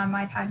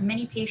 I've had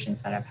many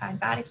patients that have had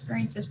bad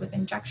experiences with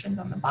injections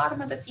on the bottom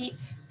of the feet.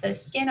 The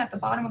skin at the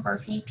bottom of our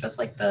feet, just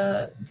like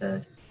the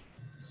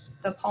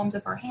palms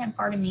of our hand,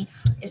 pardon me,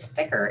 is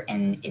thicker,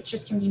 and it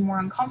just can be more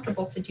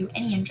uncomfortable to do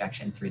any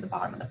injection through the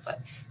bottom of the foot.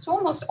 So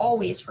almost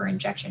always for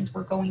injections,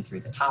 we're going through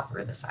the top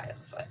or the side of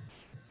the foot.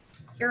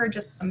 Here are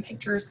just some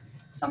pictures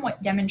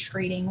somewhat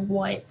demonstrating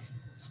what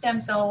stem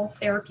cell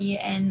therapy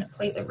and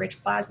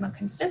platelet-rich plasma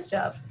consist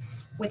of.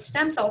 With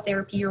stem cell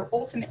therapy, you're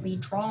ultimately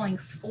drawing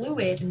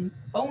fluid and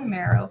bone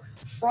marrow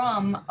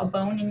from a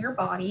bone in your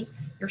body.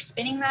 You're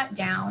spinning that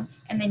down,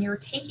 and then you're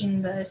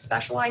taking the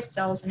specialized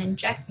cells and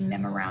injecting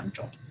them around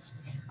joints.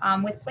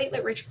 With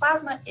platelet-rich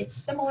plasma, it's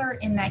similar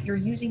in that you're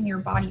using your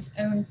body's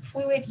own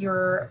fluid.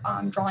 You're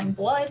drawing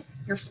blood,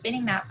 you're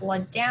spinning that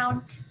blood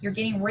down, you're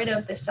getting rid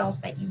of the cells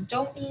that you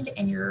don't need,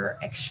 and you're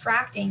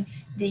extracting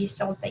the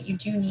cells that you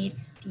do need.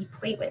 The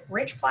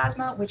platelet-rich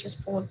plasma, which is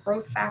full of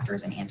growth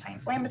factors and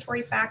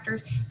anti-inflammatory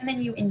factors, and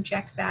then you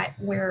inject that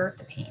where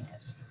the pain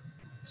is.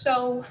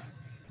 So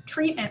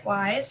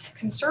treatment-wise,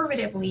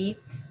 conservatively,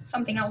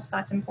 something else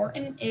that's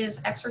important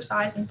is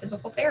exercise and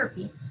physical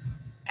therapy.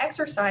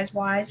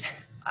 Exercise-wise,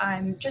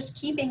 just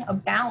keeping a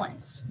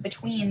balance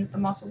between the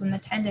muscles and the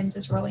tendons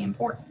is really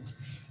important.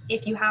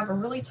 If you have a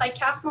really tight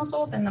calf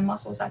muscle, then the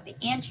muscles at the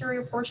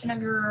anterior portion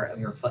of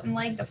your foot and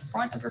leg, the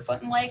front of your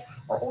foot and leg,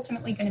 are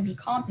ultimately going to be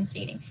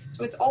compensating.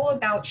 So it's all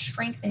about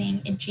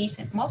strengthening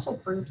adjacent muscle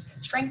groups,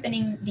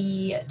 strengthening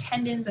the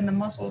tendons and the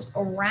muscles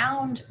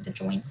around the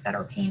joints that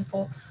are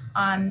painful.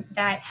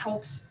 That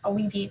helps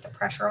alleviate the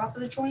pressure off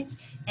of the joints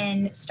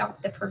and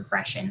stop the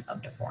progression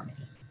of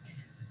deformity.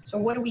 So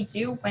what do we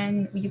do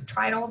when we've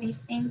tried all these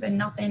things and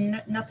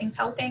nothing's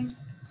helping?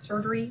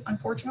 Surgery,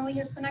 unfortunately,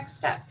 is the next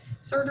step.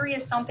 Surgery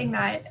is something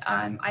that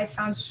I've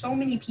found so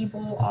many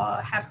people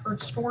have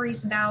heard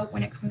stories about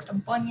when it comes to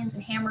bunions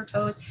and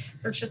hammertoes.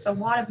 There's just a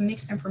lot of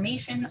mixed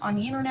information on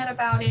the internet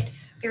about it.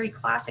 Very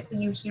classically,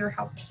 you hear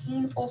how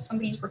painful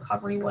somebody's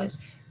recovery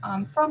was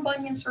from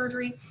bunion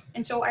surgery.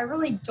 And so I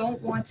really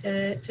don't want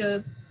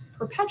to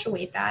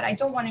perpetuate that. I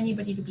don't want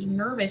anybody to be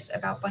nervous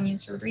about bunion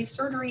surgery.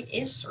 Surgery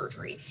is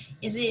surgery.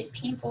 Is it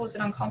painful? Is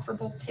it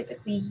uncomfortable?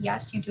 Typically,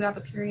 yes, you do have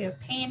a period of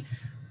pain.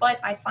 But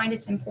I find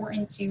it's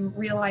important to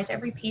realize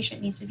every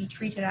patient needs to be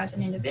treated as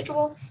an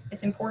individual.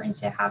 It's important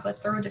to have a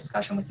thorough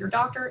discussion with your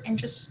doctor and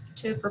just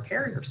to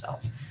prepare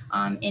yourself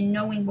in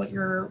knowing what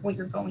you're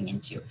going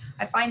into.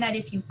 I find that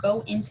if you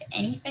go into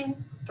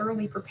anything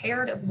thoroughly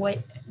prepared of what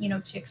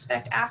to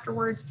expect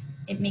afterwards,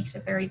 it makes a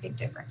very big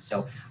difference.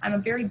 So I'm a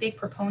very big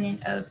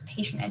proponent of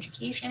patient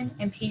education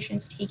and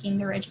patients taking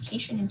their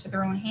education into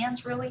their own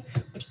hands, really,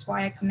 which is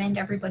why I commend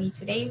everybody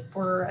today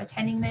for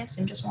attending this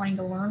and just wanting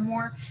to learn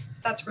more.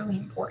 That's really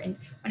important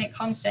when it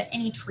comes to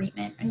any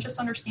treatment and just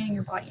understanding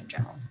your body in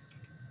general.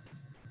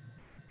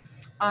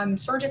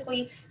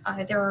 Surgically,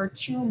 there are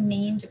two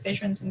main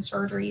divisions in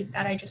surgery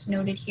that I just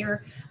noted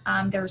here.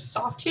 There's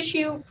soft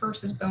tissue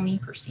versus bony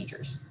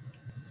procedures.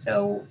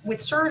 So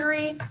with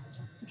surgery,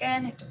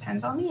 again, it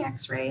depends on the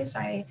x-rays.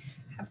 I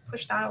have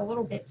pushed that a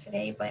little bit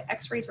today, but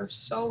x-rays are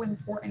so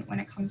important when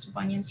it comes to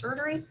bunion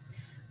surgery.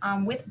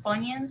 With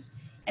bunions,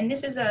 and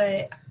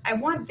I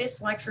want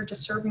this lecture to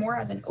serve more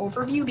as an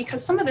overview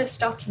because some of this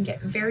stuff can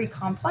get very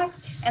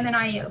complex, and then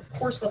I, of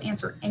course, will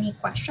answer any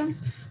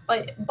questions.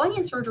 But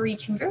bunion surgery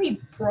can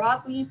very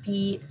broadly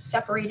be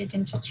separated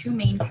into two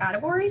main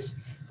categories.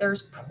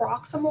 There's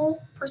proximal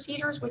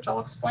procedures, which I'll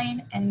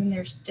explain, and then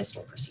there's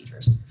distal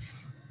procedures.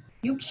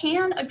 You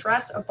can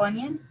address a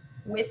bunion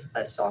with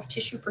a soft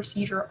tissue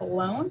procedure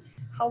alone.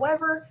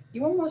 However,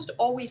 you almost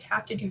always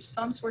have to do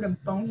some sort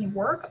of bony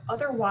work,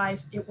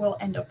 otherwise it will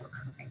end up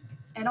recurring.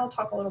 And I'll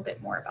talk a little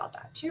bit more about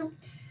that too.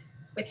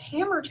 With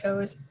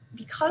hammertoes,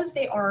 because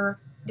they are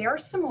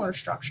similar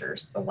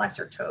structures, the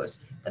lesser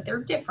toes, but they're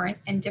different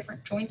and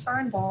different joints are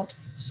involved,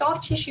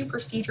 soft tissue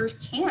procedures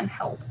can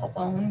help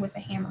alone with a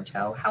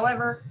hammertoe.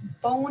 However,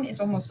 bone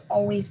is almost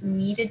always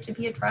needed to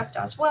be addressed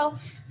as well,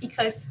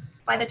 because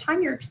by the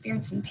time you're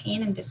experiencing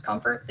pain and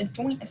discomfort, the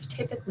joint is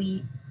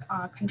typically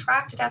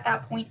contracted at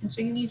that point, and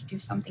so you need to do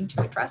something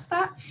to address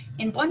that.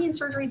 In bunion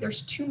surgery,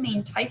 there's two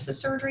main types of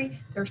surgery.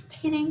 There's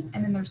pinning,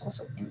 and then there's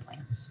also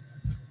implants.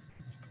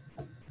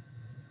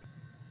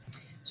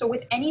 So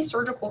with any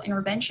surgical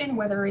intervention,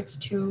 whether it's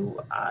to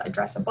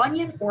address a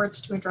bunion or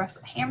it's to address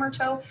a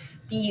hammertoe,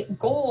 the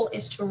goal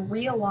is to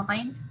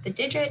realign the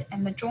digit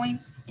and the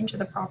joints into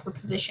the proper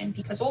position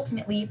because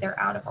ultimately they're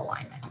out of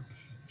alignment.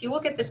 If you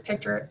look at this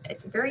picture,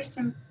 it's a very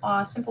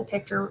simple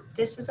picture.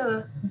 This is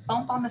a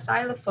bump on the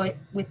side of the foot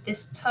with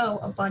this toe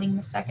abutting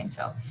the second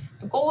toe.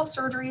 The goal of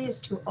surgery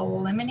is to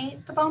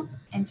eliminate the bump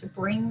and to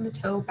bring the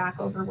toe back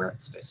over where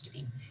it's supposed to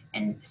be.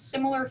 And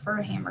similar for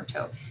a hammer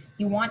toe.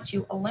 You want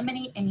to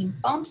eliminate any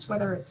bumps,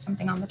 whether it's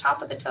something on the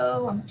top of the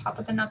toe, on the top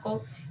of the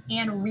knuckle,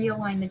 and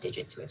realign the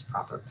digit to its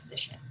proper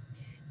position.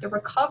 The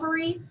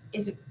recovery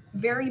is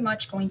very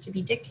much going to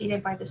be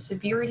dictated by the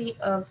severity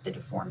of the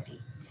deformity.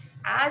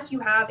 As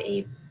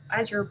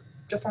your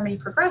deformity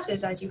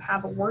progresses, as you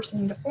have a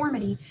worsening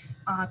deformity,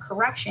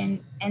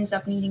 correction ends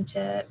up needing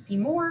to be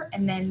more,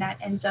 and then that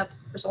ends up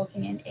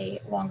resulting in a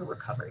longer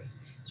recovery.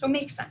 So it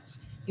makes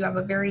sense. You have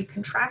a very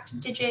contracted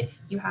digit,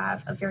 you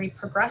have a very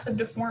progressive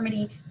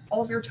deformity,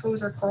 all of your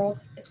toes are curled.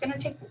 It's going to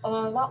take a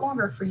lot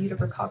longer for you to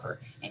recover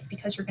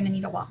because you're going to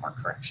need a lot more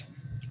correction.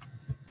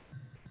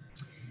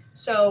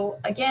 So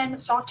again,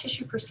 soft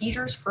tissue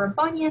procedures for a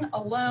bunion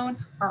alone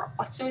are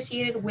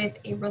associated with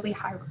a really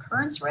high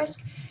recurrence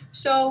risk.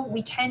 So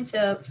we tend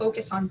to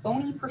focus on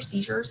bony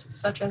procedures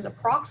such as a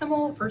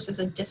proximal versus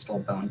a distal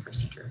bone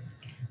procedure.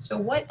 So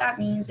what that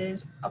means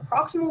is a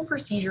proximal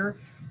procedure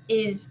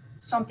is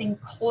something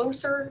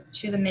closer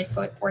to the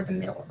midfoot or the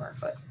middle of our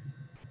foot.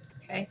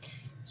 Okay,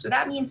 so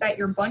that means that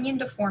your bunion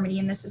deformity,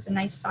 and this is a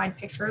nice side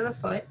picture of the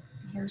foot.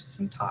 Here's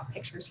some top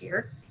pictures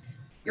here.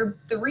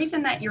 The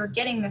reason that you're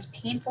getting this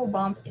painful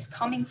bump is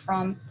coming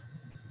from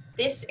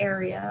this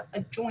area, a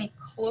joint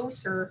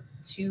closer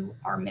to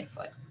our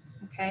midfoot,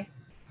 okay?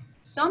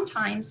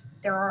 Sometimes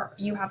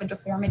you have a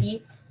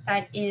deformity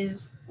that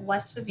is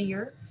less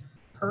severe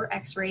per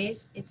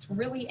x-rays. It's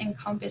really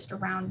encompassed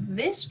around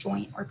this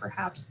joint or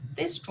perhaps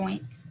this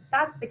joint. If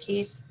that's the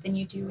case, then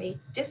you do a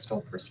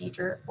distal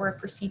procedure or a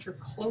procedure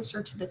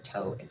closer to the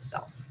toe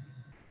itself.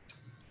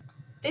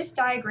 This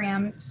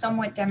diagram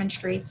somewhat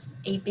demonstrates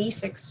a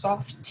basic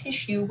soft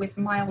tissue with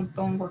mild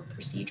bone work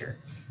procedure.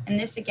 And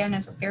this again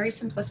is a very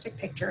simplistic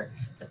picture,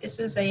 but this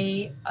is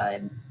a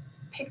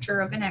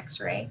picture of an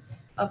x-ray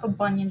of a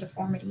bunion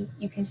deformity.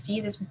 You can see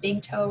this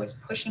big toe is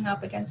pushing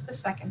up against the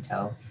second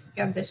toe.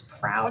 You have this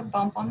proud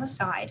bump on the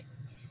side.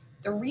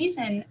 The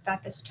reason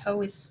that this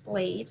toe is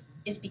splayed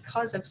is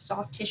because of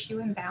soft tissue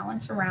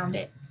imbalance around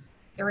it.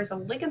 There is a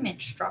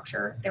ligament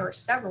structure, there are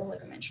several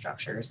ligament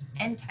structures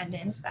and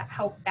tendons that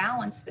help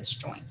balance this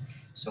joint.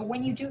 So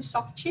when you do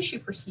soft tissue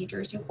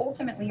procedures, you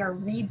ultimately are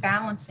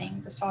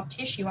rebalancing the soft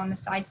tissue on the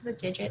sides of the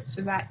digit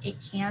so that it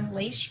can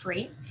lay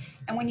straight.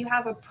 And when you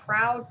have a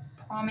proud,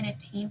 prominent,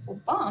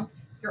 painful bump,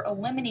 you're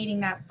eliminating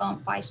that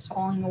bump by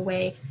sawing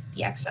away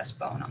the excess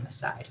bone on the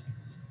side.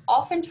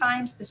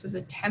 Oftentimes, this is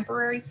a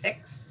temporary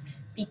fix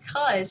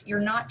because you're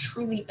not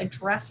truly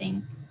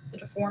addressing the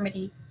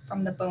deformity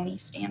from the bony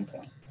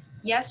standpoint.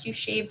 Yes, you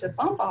shaved the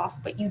bump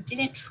off, but you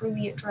didn't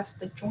truly address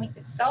the joint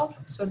itself,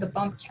 so the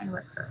bump can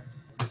recur.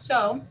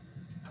 So,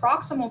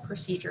 proximal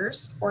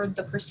procedures, or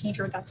the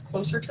procedure that's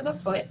closer to the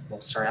foot, we'll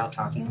start out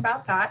talking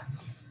about that.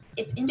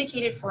 It's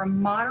indicated for a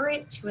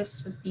moderate to a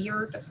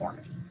severe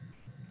deformity.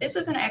 This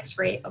is an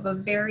x-ray of a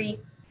very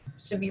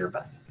severe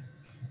bunion.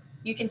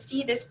 You can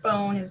see this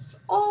bone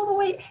is all the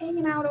way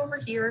hanging out over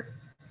here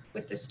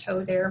with this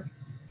toe there.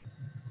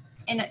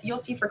 And you'll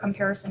see for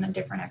comparison a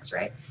different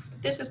x-ray.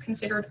 This is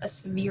considered a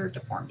severe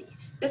deformity.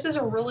 This is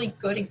a really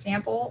good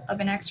example of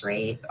an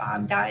x-ray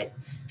that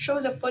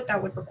shows a foot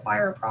that would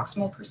require a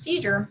proximal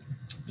procedure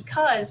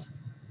because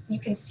you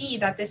can see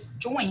that this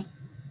joint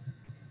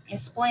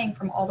is splaying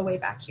from all the way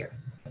back here.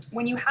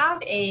 When you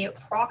have a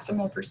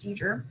proximal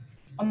procedure,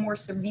 a more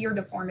severe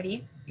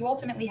deformity, you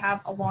ultimately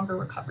have a longer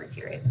recovery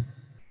period.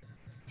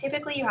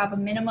 Typically, you have a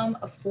minimum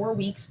of 4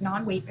 weeks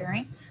non-weight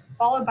bearing,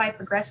 followed by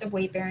progressive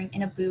weight bearing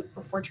in a boot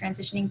before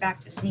transitioning back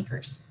to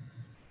sneakers.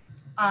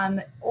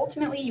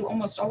 Ultimately, you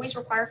almost always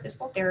require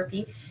physical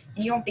therapy,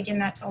 and you don't begin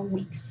that till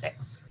week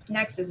 6.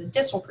 Next is a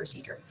distal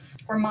procedure,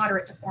 or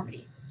moderate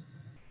deformity.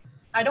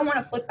 I don't want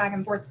to flip back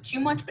and forth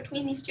too much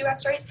between these two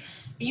x-rays,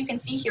 but you can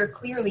see here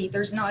clearly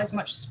there's not as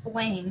much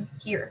splaying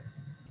here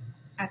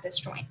at this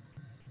joint.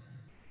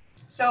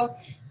 So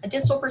a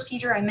distal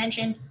procedure I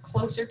mentioned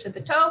closer to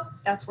the toe,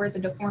 that's where the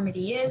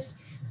deformity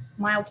is.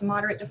 Mild to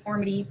moderate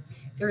deformity,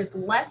 there is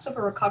less of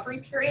a recovery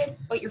period,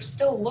 but you're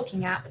still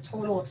looking at a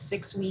total of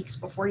 6 weeks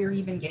before you're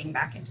even getting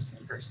back into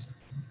sneakers.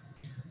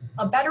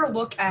 A better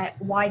look at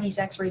why these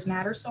x-rays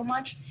matter so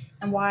much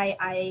and why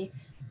I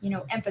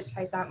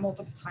emphasize that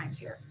multiple times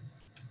here.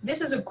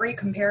 This is a great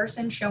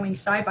comparison showing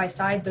side by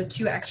side the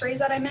two x-rays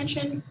that I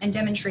mentioned and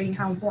demonstrating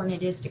how important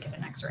it is to get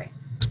an x-ray.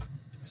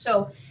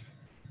 So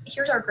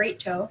here's our great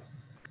toe,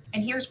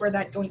 and here's where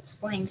that joint's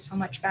splaying so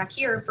much back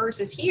here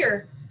versus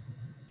here,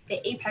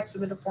 the apex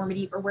of the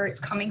deformity, or where it's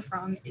coming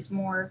from, is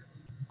more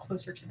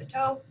closer to the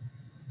toe.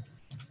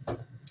 I'm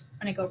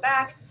gonna go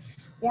back,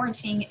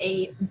 warranting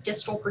a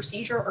distal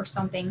procedure or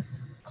something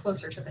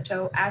closer to the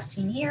toe, as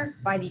seen here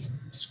by these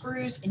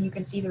screws, and you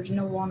can see there's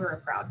no longer a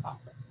proud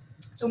bump.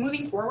 So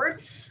moving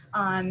forward,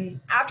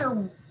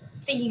 after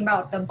thinking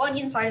about the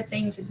bunion side of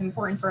things, it's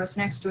important for us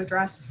next to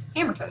address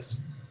hammer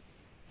toes.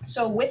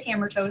 So with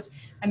hammer toes,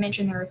 I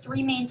mentioned there are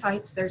three main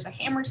types. There's a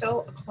hammer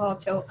toe, a claw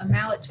toe, a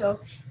mallet toe.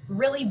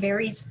 Really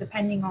varies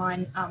depending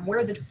on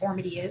where the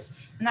deformity is,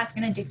 and that's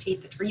going to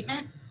dictate the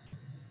treatment.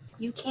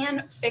 You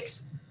can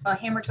fix a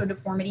hammer toe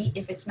deformity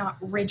if it's not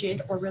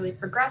rigid or really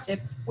progressive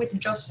with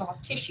just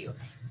soft tissue,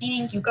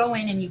 meaning you go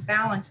in and you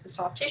balance the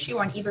soft tissue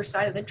on either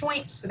side of the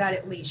joint so that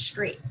it lays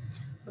straight.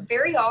 But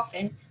very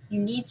often you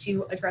need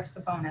to address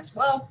the bone as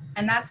well,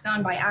 and that's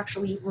done by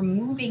actually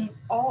removing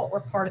all or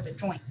part of the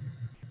joint.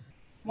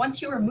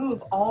 Once you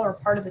remove all or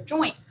part of the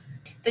joint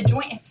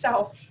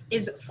itself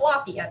is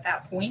floppy at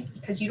that point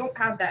because you don't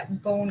have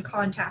that bone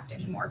contact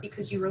anymore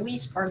because you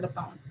release part of the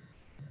bone.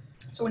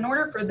 So in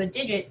order for the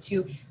digit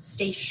to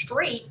stay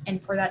straight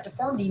and for that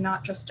deformity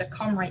not just to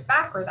come right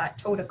back or that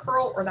toe to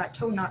curl or that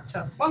toe not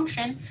to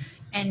function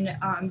and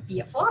be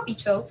a floppy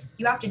toe,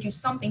 you have to do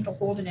something to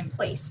hold it in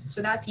place.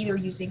 So that's either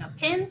using a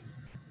pin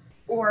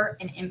or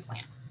an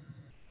implant.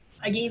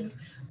 I gave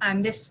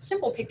this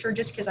simple picture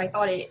just because I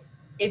thought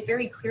it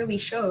very clearly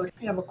showed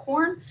you have a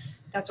corn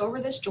that's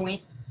over this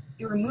joint,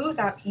 you remove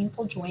that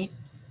painful joint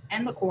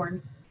and the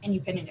corn and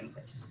you pin it in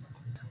place.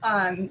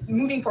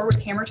 Moving forward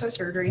with hammer toe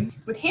surgery.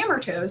 With hammer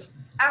toes,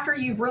 after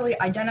you've really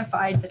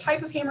identified the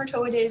type of hammer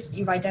toe it is,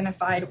 you've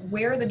identified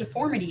where the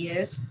deformity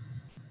is,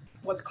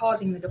 what's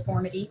causing the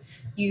deformity,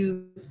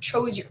 you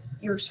chose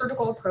your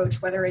surgical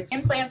approach, whether it's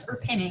implants or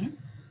pinning,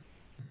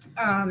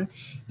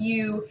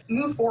 you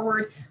move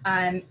forward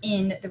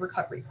in the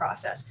recovery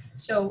process.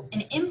 So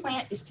an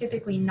implant is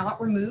typically not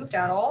removed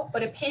at all,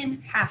 but a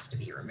pin has to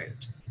be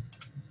removed.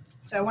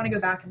 So I want to go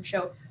back and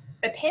show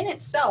the pin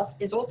itself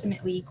is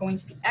ultimately going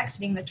to be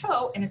exiting the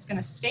toe and it's going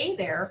to stay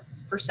there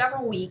for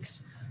several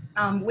weeks,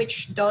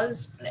 which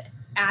does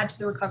add to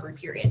the recovery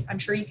period. I'm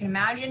sure you can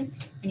imagine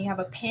when you have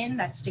a pin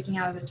that's sticking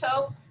out of the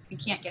toe, you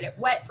can't get it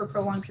wet for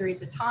prolonged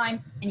periods of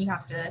time and you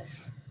have to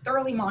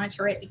thoroughly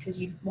monitor it because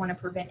you want to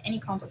prevent any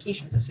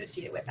complications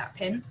associated with that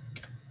pin.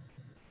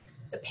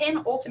 The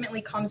pin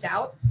ultimately comes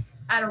out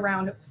at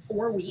around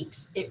 4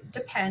 weeks. It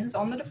depends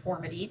on the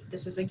deformity.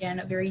 This is again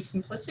a very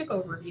simplistic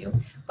overview,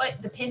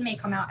 but the pin may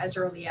come out as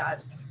early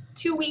as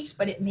 2 weeks,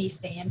 but it may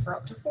stay in for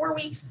up to 4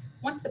 weeks.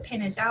 Once the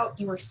pin is out,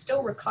 you are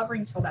still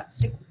recovering till that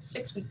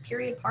six-week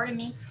period,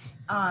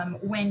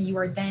 when you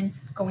are then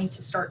going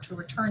to start to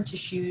return to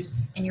shoes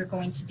and you're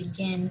going to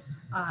begin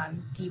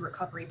the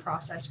recovery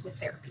process with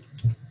therapy.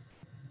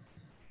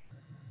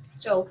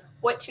 So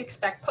what to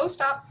expect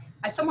post-op?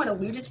 I somewhat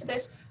alluded to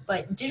this,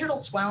 but digital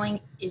swelling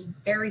is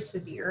very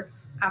severe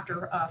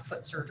after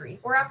foot surgery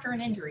or after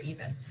an injury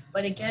even.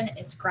 But again,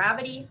 it's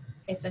gravity,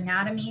 it's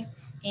anatomy,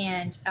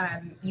 and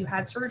you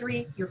had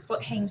surgery, your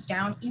foot hangs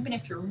down, even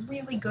if you're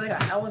really good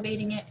at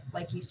elevating it,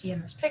 like you see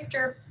in this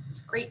picture. It's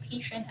a great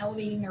patient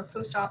elevating their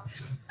post-op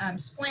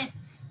splint,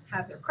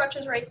 have their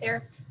crutches right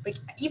there. But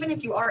even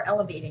if you are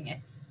elevating it,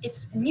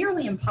 it's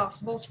nearly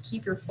impossible to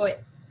keep your foot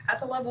at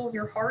the level of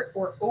your heart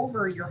or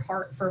over your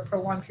heart for a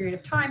prolonged period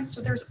of time,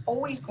 so there's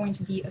always going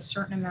to be a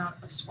certain amount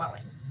of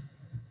swelling.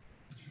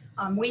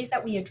 Ways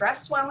that we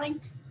address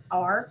swelling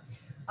are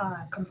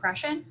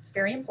compression, it's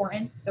very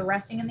important, the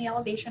resting and the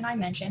elevation I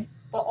mentioned,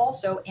 but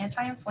also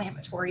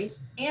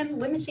anti-inflammatories and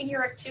limiting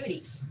your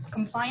activities.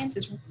 Compliance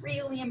is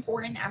really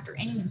important after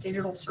any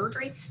digital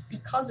surgery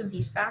because of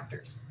these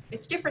factors.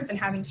 It's different than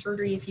having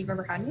surgery if you've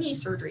ever had knee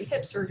surgery,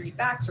 hip surgery,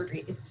 back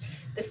surgery.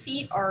 The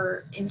feet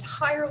are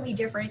entirely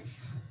different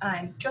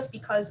just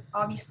because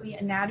obviously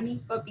anatomy,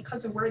 but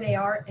because of where they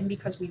are and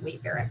because we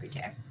weight bear every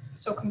day.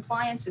 So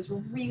compliance is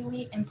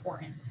really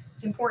important.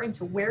 It's important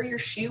to wear your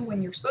shoe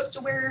when you're supposed to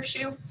wear your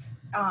shoe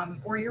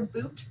or your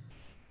boot,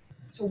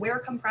 to wear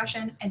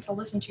compression and to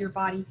listen to your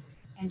body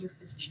and your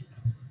physician.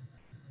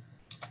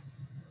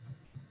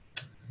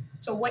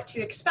 So what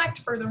to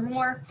expect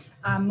furthermore,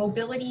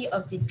 mobility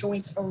of the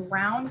joints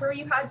around where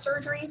you had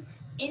surgery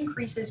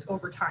increases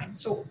over time.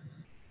 So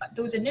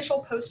those initial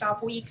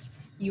post-op weeks,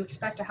 you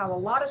expect to have a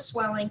lot of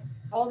swelling.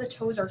 All the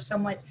toes are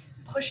somewhat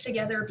pushed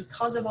together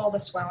because of all the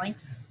swelling.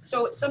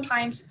 So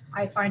sometimes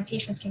I find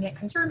patients can get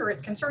concerned, or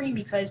it's concerning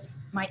because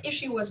my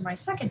issue was my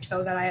second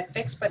toe that I had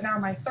fixed, but now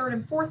my third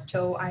and fourth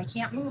toe, I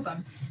can't move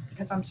them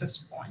because I'm so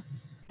swollen.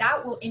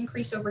 That will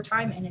increase over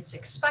time and it's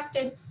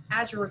expected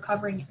as you're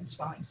recovering and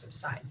swelling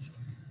subsides.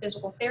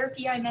 Physical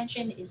therapy I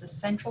mentioned is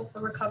essential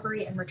for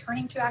recovery and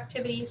returning to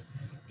activities.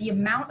 The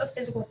amount of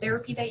physical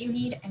therapy that you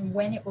need and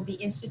when it will be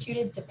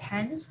instituted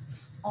depends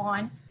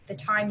on the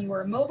time you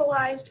are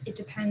immobilized. It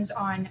depends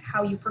on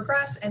how you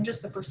progress and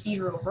just the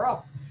procedure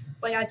overall.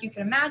 But as you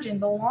can imagine,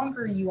 the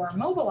longer you are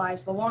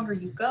mobilized, the longer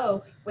you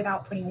go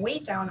without putting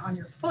weight down on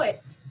your foot,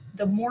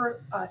 the more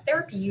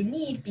therapy you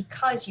need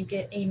because you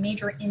get a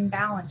major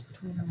imbalance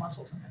between the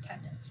muscles and the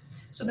tendons.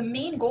 So the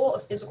main goal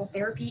of physical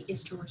therapy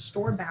is to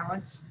restore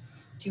balance,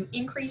 to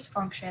increase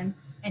function,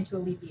 and to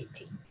alleviate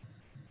pain.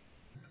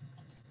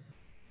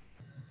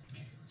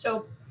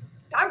 So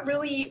that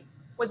really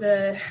was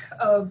a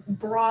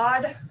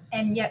broad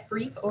and yet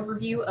brief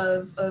overview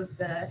of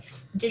the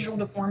digital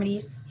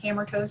deformities,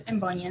 hammertoes,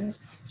 and bunions.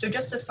 So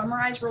just to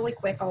summarize really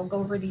quick, I'll go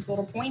over these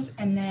little points,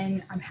 and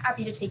then I'm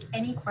happy to take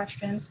any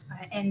questions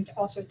and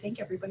also thank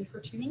everybody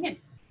for tuning in.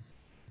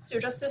 So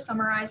just to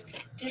summarize,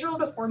 digital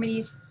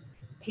deformities,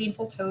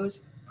 painful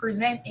toes,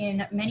 present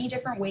in many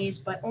different ways,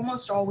 but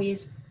almost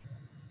always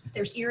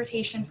there's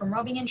irritation from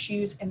rubbing in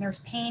shoes, and there's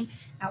pain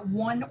at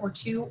one or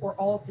two or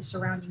all of the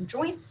surrounding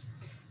joints.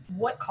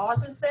 What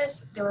causes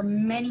this? There are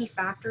many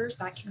factors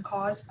that can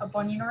cause a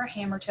bunion or a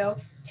hammertoe.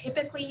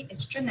 Typically,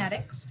 it's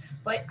genetics,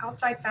 but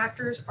outside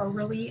factors are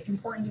really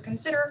important to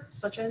consider,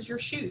 such as your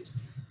shoes.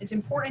 It's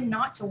important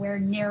not to wear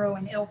narrow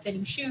and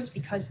ill-fitting shoes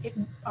because it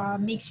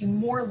makes you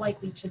more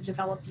likely to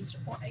develop these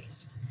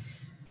deformities.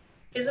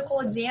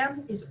 Physical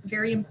exam is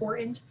very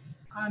important.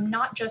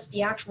 Not just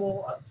the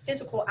actual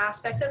physical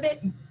aspect of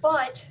it,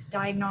 but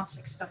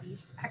diagnostic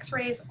studies.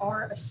 X-rays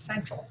are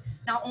essential.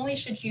 Not only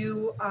should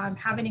you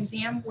have an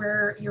exam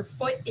where your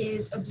foot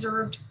is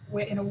observed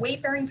in a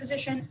weight-bearing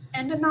position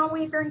and a not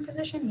weight-bearing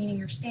position, meaning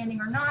you're standing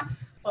or not,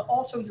 but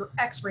also your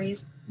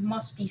X-rays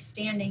must be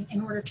standing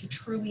in order to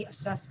truly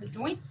assess the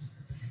joints.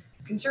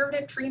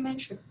 Conservative treatment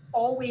should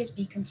always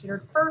be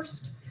considered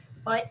first,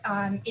 but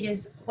it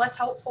is less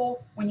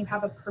helpful when you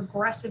have a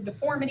progressive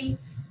deformity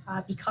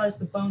because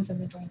the bones and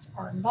the joints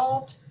are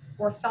involved.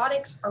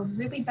 Orthotics are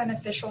really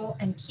beneficial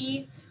and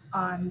key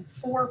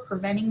for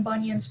preventing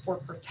bunions, for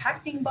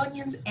protecting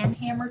bunions and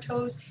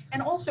hammertoes,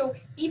 and also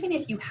even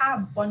if you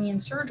have bunion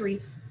surgery,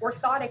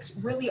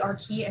 orthotics really are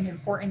key and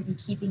important in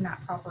keeping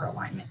that proper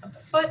alignment of the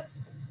foot.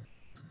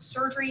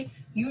 Surgery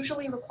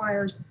usually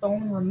requires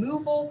bone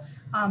removal,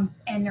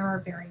 and there are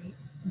varying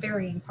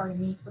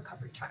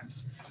recovery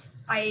times.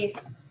 I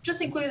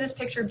just included this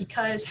picture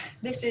because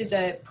this is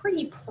a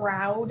pretty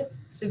proud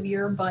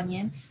severe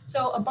bunion.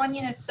 So a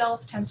bunion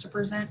itself tends to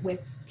present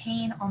with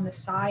pain on the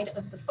side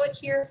of the foot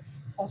here,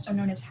 also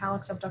known as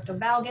hallux abductor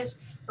valgus.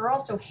 There are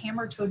also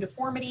hammertoe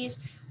deformities.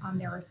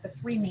 There are the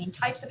three main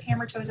types of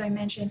hammertoes I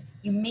mentioned.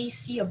 You may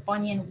see a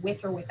bunion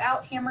with or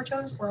without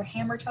hammertoes, or a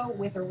hammertoe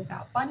with or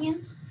without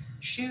bunions.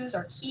 Shoes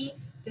are key.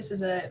 This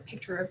is a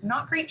picture of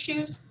not great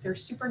shoes. They're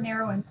super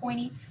narrow and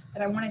pointy,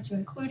 but I wanted to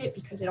include it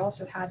because it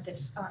also had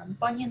this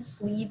bunion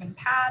sleeve and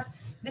pad.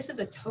 This is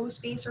a toe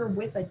spacer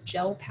with a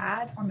gel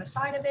pad on the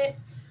side of it.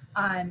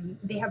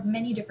 They have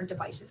many different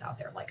devices out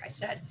there, like I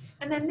said.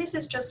 And then this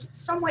is just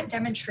somewhat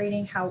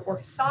demonstrating how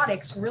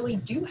orthotics really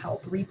do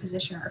help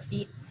reposition our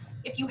feet.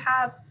 If you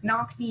have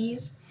knock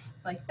knees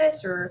like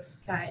this, or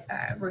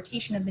that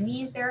rotation of the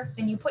knees there,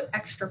 then you put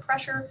extra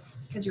pressure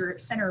because your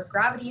center of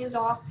gravity is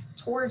off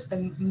towards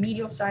the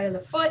medial side of the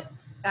foot.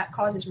 That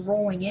causes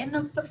rolling in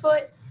of the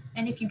foot.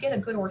 And if you get a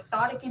good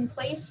orthotic in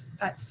place,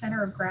 that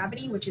center of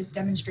gravity, which is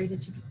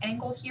demonstrated to be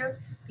angled here,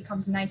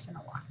 becomes nice and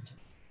aligned.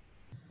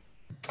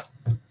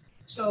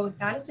 So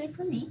that is it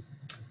for me.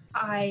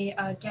 I,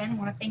 again,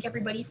 want to thank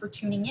everybody for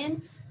tuning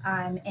in,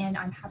 and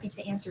I'm happy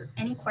to answer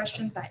any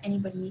questions that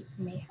anybody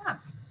may have.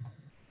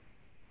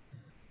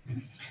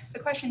 The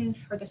question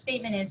or the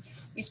statement is,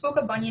 you spoke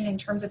of bunion in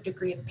terms of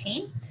degree of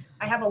pain.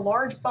 I have a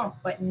large bump,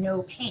 but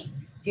no pain.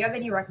 Do you have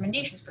any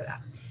recommendations for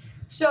that?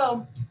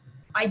 So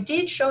I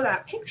did show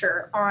that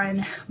picture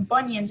on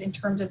bunions in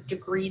terms of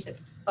degrees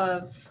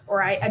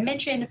or I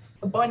mentioned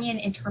a bunion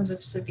in terms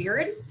of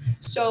severity.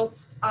 So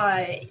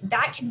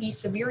that can be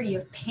severity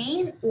of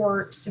pain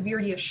or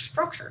severity of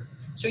structure.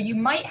 So you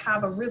might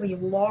have a really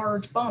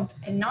large bump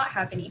and not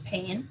have any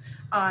pain.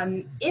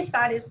 If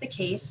that is the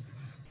case,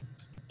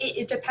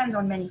 it depends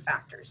on many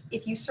factors.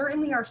 If you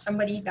certainly are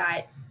somebody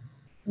that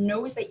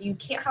knows that you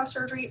can't have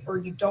surgery or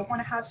you don't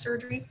want to have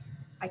surgery,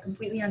 I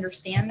completely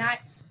understand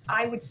that.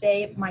 I would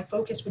say my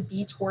focus would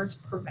be towards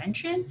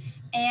prevention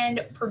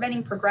and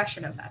preventing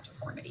progression of that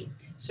deformity.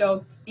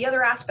 So the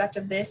other aspect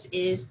of this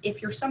is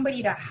if you're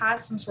somebody that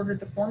has some sort of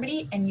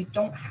deformity and you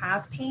don't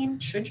have pain,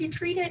 should you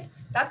treat it?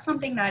 That's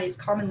something that is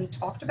commonly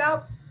talked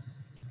about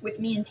with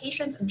me and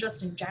patients and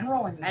just in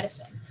general in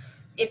medicine.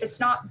 If it's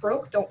not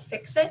broke, don't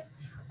fix it,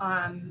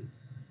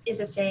 is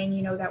a saying,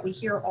 you know, that we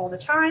hear all the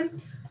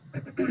time.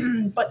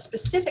 But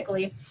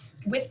specifically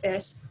with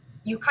this,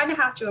 you kind of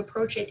have to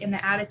approach it in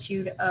the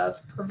attitude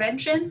of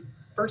prevention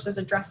versus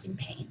addressing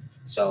pain.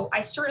 So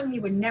I certainly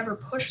would never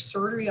push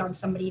surgery on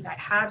somebody that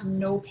has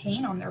no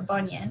pain on their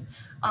bunion.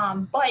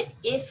 But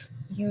if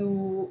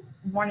you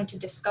wanted to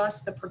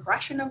discuss the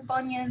progression of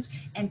bunions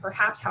and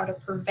perhaps how to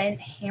prevent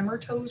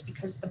hammertoes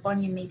because the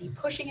bunion may be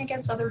pushing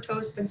against other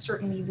toes, then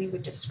certainly we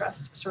would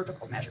discuss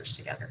surgical measures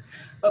together.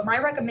 But my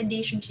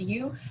recommendation to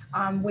you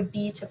would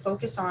be to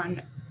focus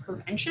on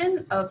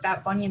prevention of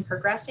that bunion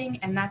progressing,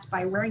 and that's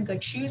by wearing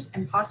good shoes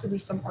and possibly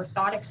some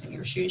orthotics in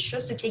your shoes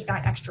just to take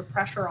that extra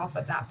pressure off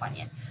of that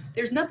bunion.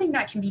 There's nothing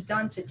that can be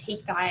done to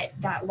take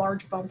that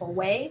large bump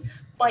away,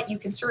 but you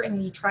can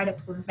certainly try to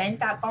prevent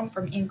that bump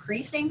from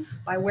increasing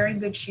by wearing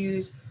good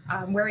shoes,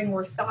 wearing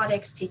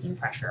orthotics, taking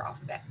pressure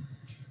off of it.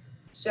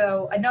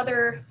 So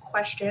another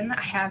question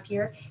I have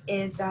here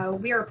is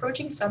we are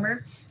approaching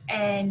summer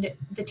and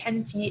the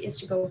tendency is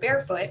to go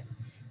barefoot.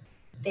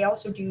 They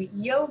also do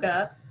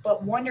yoga,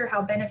 but wonder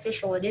how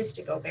beneficial it is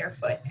to go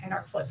barefoot, and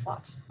are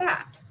flip-flops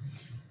bad?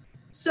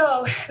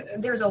 So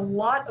there's a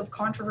lot of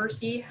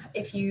controversy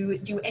if you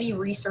do any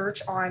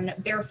research on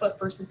barefoot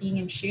versus being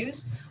in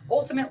shoes.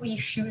 Ultimately,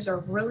 shoes are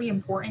really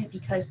important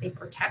because they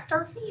protect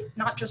our feet,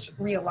 not just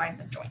realign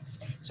the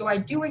joints. So I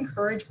do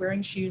encourage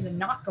wearing shoes and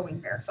not going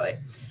barefoot.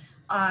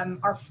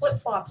 Are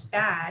flip-flops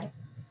bad?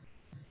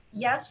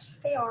 Yes,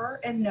 they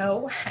are, and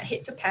no,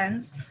 it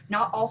depends.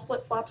 Not all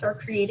flip-flops are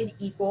created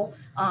equal.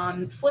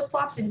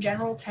 Flip-flops in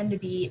general tend to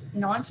be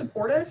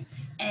non-supportive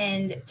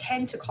and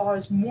tend to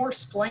cause more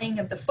splaying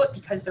of the foot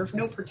because there's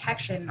no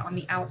protection on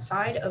the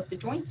outside of the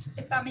joints,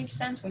 if that makes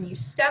sense. When you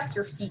step,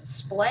 your feet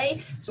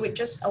splay, so it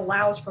just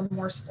allows for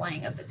more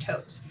splaying of the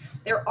toes.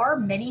 There are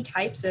many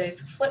types of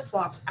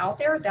flip-flops out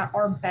there that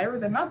are better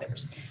than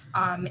others.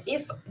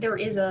 If there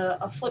is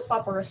a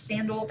flip-flop or a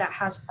sandal that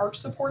has arch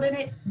support in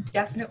it,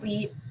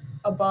 definitely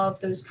above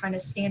those kind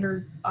of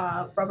standard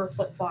rubber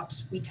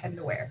flip-flops we tend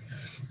to wear.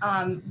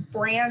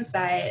 Brands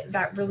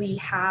that really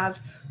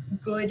have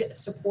good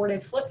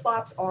supported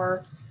flip-flops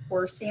or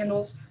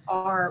sandals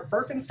are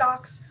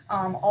Birkenstocks.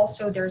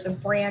 Also, there's a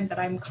brand that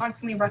I'm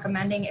constantly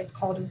recommending. It's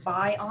called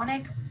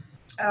Vionic.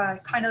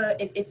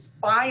 It's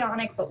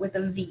Bionic, but with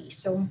a V,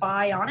 so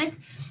Bionic.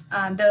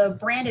 The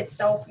brand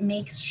itself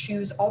makes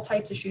shoes, all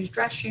types of shoes,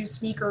 dress shoes,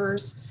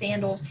 sneakers,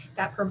 sandals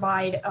that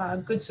provide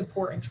good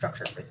support and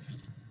structure for the feet.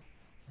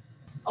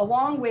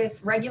 Along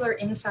with regular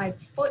inside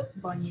foot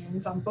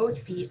bunions on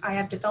both feet, I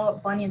have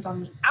developed bunions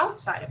on the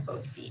outside of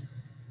both feet.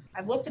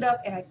 I've looked it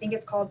up and I think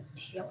it's called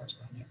Taylor's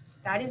bunions.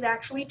 That is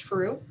actually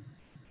true.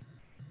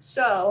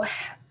 So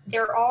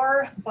there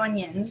are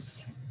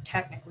bunions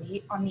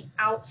technically on the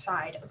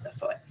outside of the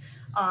foot.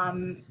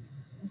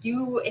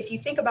 If you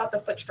think about the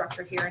foot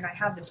structure here, and I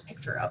have this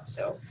picture up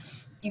so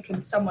you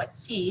can somewhat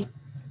see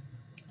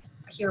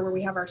here where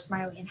we have our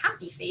smiley and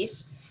happy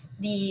face,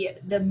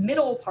 the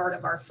middle part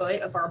of our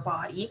foot, of our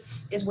body,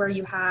 is where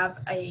you have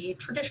a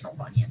traditional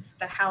bunion,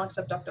 the hallux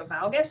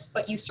abductovalgus,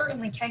 but you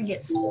certainly can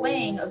get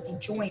splaying of the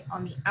joint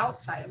on the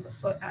outside of the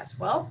foot as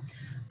well,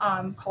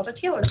 called a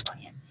Taylor's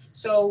bunion.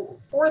 So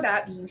for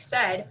that being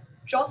said,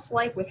 just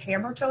like with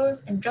hammer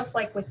toes and just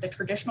like with the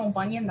traditional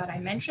bunion that I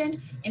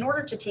mentioned, in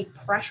order to take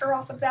pressure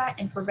off of that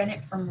and prevent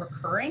it from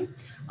recurring,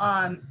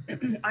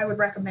 I would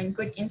recommend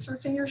good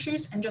inserts in your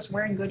shoes and just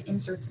wearing good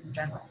inserts in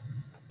general.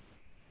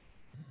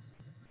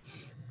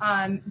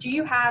 Do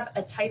you have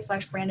a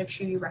type/brand of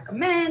shoe you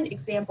recommend?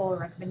 Example or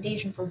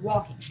recommendation for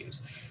walking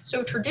shoes.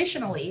 So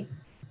traditionally,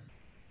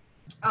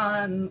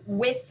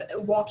 with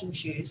walking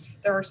shoes,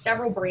 there are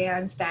several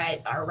brands that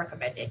are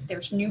recommended.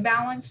 There's New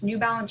Balance. New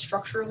Balance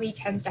structurally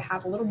tends to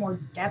have a little more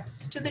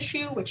depth to the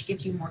shoe, which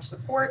gives you more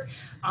support.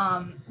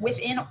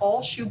 Within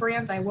all shoe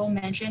brands, I will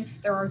mention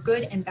there are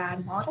good and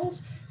bad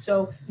models.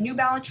 So New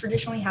Balance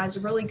traditionally has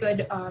really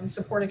good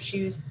supportive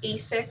shoes.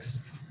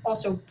 Asics,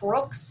 also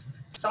Brooks.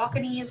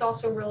 Saucony is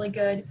also really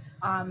good.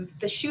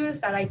 The shoes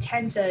that I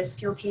tend to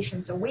steer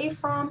patients away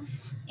from,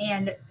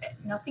 and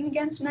nothing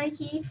against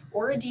Nike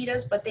or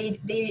Adidas, but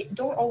they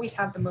don't always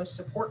have the most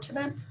support to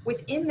them.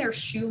 Within their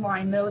shoe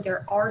line, though,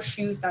 there are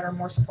shoes that are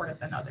more supportive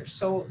than others.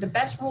 So the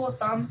best rule of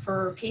thumb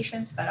for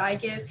patients that I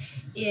give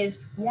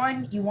is,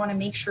 one, you want to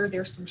make sure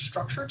there's some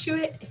structure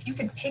to it. If you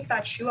can pick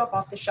that shoe up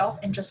off the shelf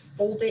and just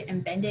fold it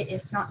and bend it,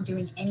 it's not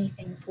doing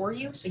anything for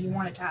you. So you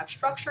want it to have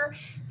structure.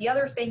 The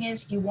other thing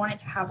is you want it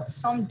to have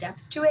some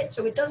depth to it.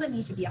 So it doesn't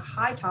need to be a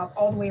high top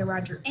all the way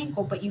around your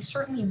ankle, but you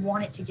certainly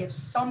want it to give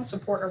some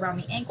support around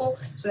the ankle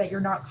so that you're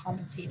not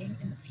compensating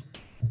in the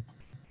feet.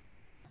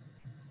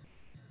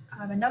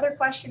 Another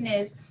question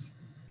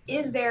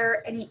is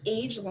there any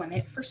age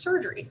limit for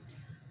surgery?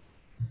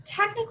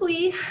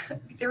 Technically,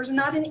 there's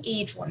not an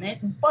age limit,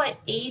 but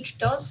age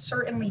does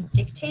certainly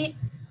dictate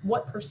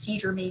what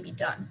procedure may be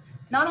done.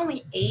 Not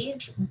only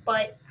age,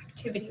 but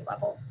activity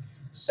level.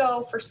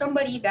 So for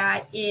somebody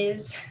that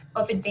is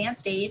of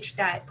advanced age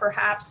that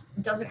perhaps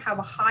doesn't have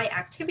a high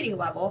activity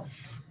level,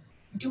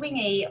 doing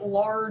a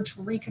large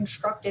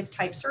reconstructive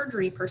type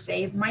surgery per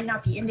se might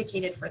not be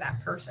indicated for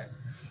that person.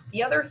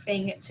 The other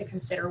thing to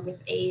consider with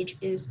age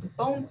is the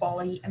bone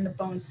quality and the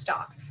bone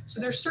stock. So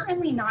there's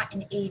certainly not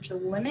an age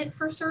limit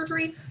for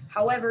surgery.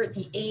 However,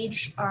 the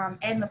age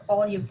and the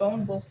quality of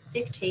bone will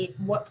dictate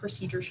what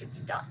procedure should be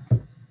done.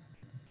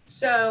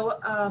 So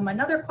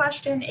another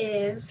question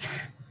is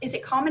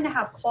it common to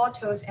have claw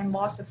toes and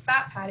loss of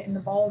fat pad in the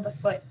ball of the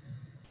foot?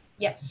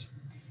 Yes.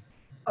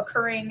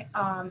 Occurring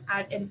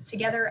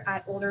together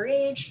at older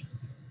age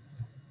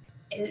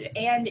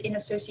and in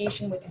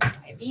association with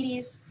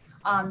diabetes.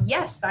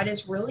 Yes, that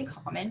is really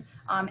common.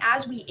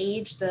 As we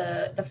age,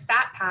 the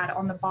fat pad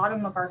on the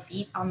bottom of our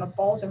feet, on the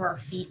balls of our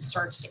feet,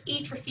 starts to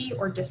atrophy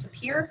or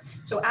disappear.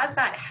 So as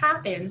that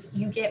happens,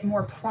 you get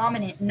more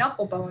prominent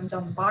knuckle bones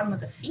on the bottom of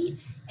the feet,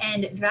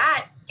 and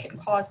that can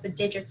cause the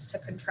digits to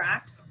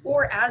contract.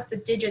 Or as the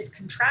digits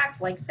contract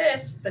like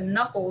this, the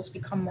knuckles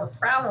become more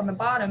proud on the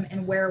bottom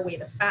and wear away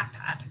the fat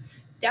pad.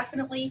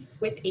 Definitely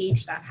with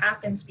age that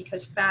happens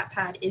because fat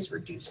pad is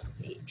reduced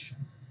with age.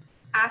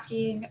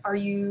 Asking, are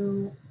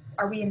you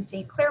Are we in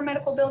St. Clair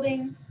Medical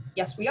Building?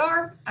 Yes, we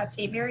are. At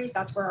St. Mary's,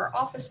 that's where our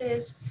office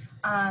is.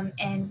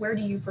 And where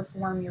do you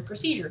perform your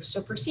procedures?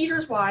 So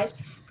procedures-wise,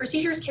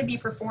 procedures can be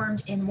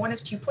performed in one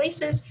of two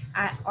places,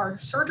 at our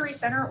surgery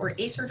center or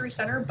a surgery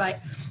center, but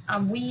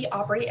we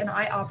operate, and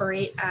I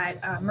operate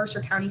at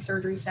Mercer County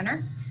Surgery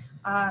Center.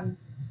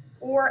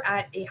 Or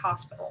at a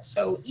hospital.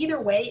 So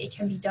either way, it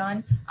can be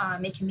done.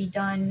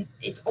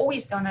 It's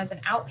always done as an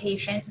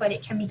outpatient, but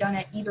it can be done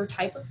at either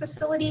type of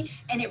facility,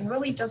 and it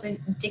really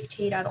doesn't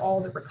dictate at all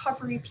the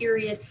recovery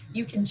period.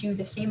 You can do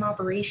the same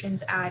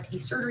operations at a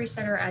surgery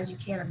center as you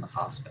can in the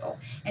hospital.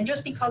 And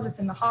just because it's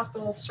in the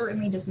hospital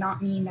certainly does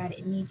not mean that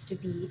it needs to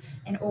be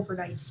an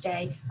overnight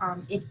stay.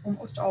 It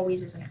almost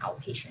always is an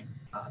outpatient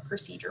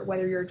procedure,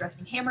 whether you're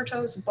addressing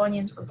hammertoes,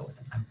 bunions, or both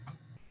of them.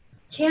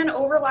 Can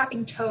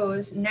overlapping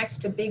toes next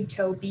to big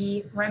toe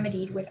be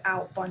remedied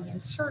without bunion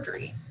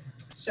surgery?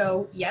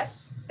 So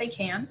yes, they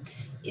can.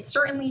 It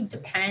certainly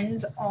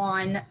depends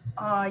on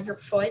your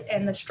foot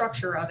and the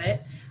structure of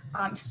it.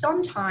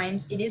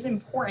 Sometimes it is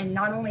important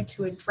not only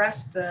to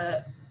address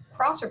the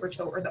crossover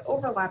toe or the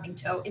overlapping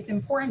toe, it's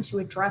important to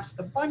address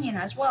the bunion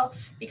as well,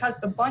 because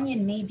the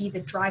bunion may be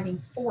the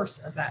driving force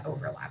of that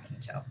overlapping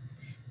toe.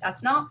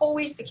 That's not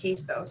always the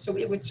case though, so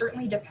it would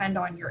certainly depend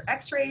on your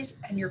x-rays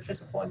and your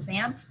physical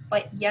exam,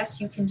 but yes,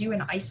 you can do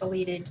an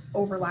isolated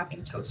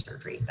overlapping toe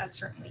surgery. That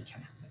certainly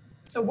can happen.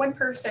 So one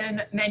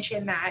person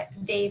mentioned that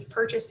they've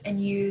purchased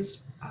and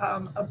used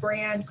a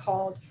brand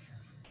called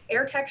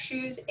AirTex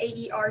shoes,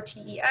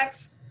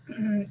 AERTEX,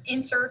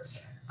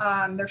 inserts,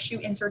 their shoe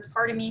inserts,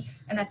 pardon me,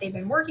 and that they've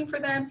been working for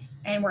them,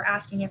 and were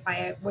asking if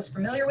I was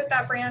familiar with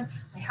that brand.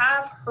 I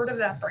have heard of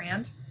that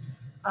brand,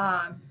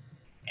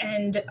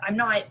 and I'm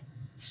not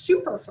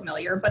super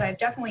familiar, but I've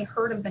definitely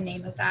heard of the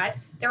name of that.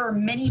 There are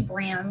many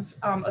brands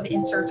of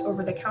inserts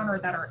over the counter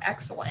that are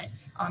excellent.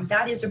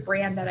 That is a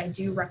brand that I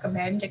do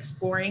recommend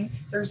exploring.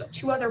 There's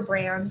two other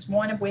brands,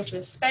 one of which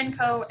is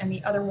Spenco and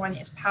the other one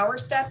is Power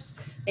Steps.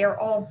 They are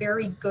all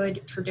very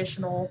good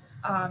traditional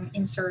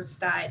inserts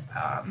that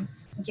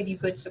give you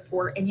good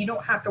support, and you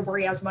don't have to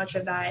worry as much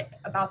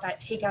about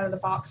that take out of the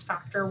box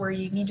factor where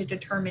you need to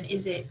determine,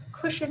 is it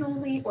cushion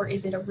only or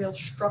is it a real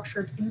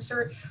structured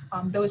insert?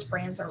 Those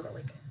brands are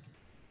really good.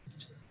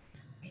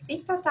 I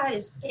think that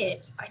is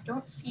it. I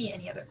don't see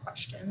any other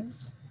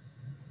questions.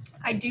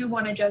 I do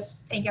want to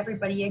just thank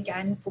everybody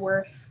again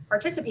for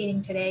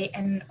participating today,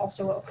 and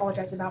also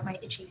apologize about my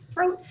itchy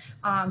throat,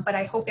 but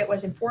I hope it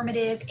was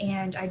informative,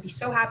 and I'd be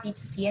so happy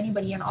to see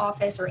anybody in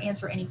office or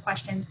answer any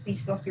questions. Please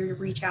feel free to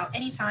reach out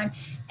anytime,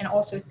 and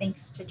also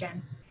thanks to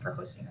Jen for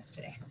hosting us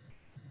today.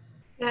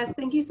 Yes,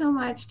 thank you so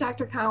much,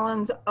 Dr.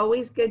 Collins.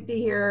 Always good to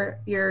hear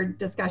your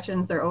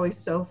discussions. They're always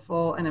so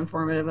full and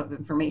informative of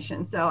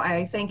information. So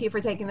I thank you for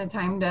taking the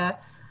time to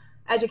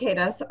educate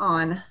us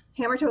on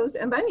hammertoes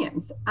and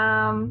bunions.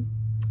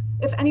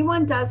 If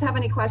anyone does have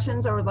any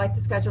questions or would like to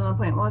schedule an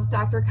appointment with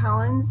Dr.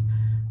 Collins,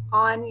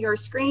 on your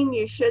screen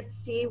you should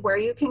see where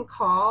you can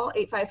call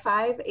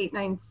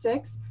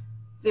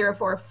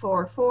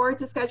 855-896-0444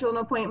 to schedule an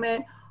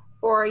appointment,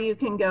 or you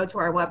can go to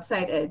our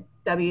website at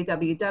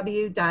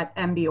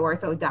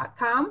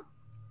www.mbortho.com.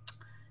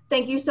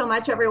 Thank you so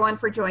much, everyone,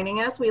 for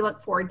joining us. We look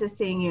forward to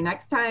seeing you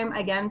next time.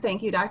 Again,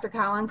 thank you, Dr.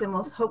 Collins, and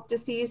we'll hope to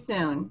see you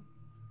soon.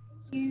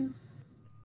 Thank you.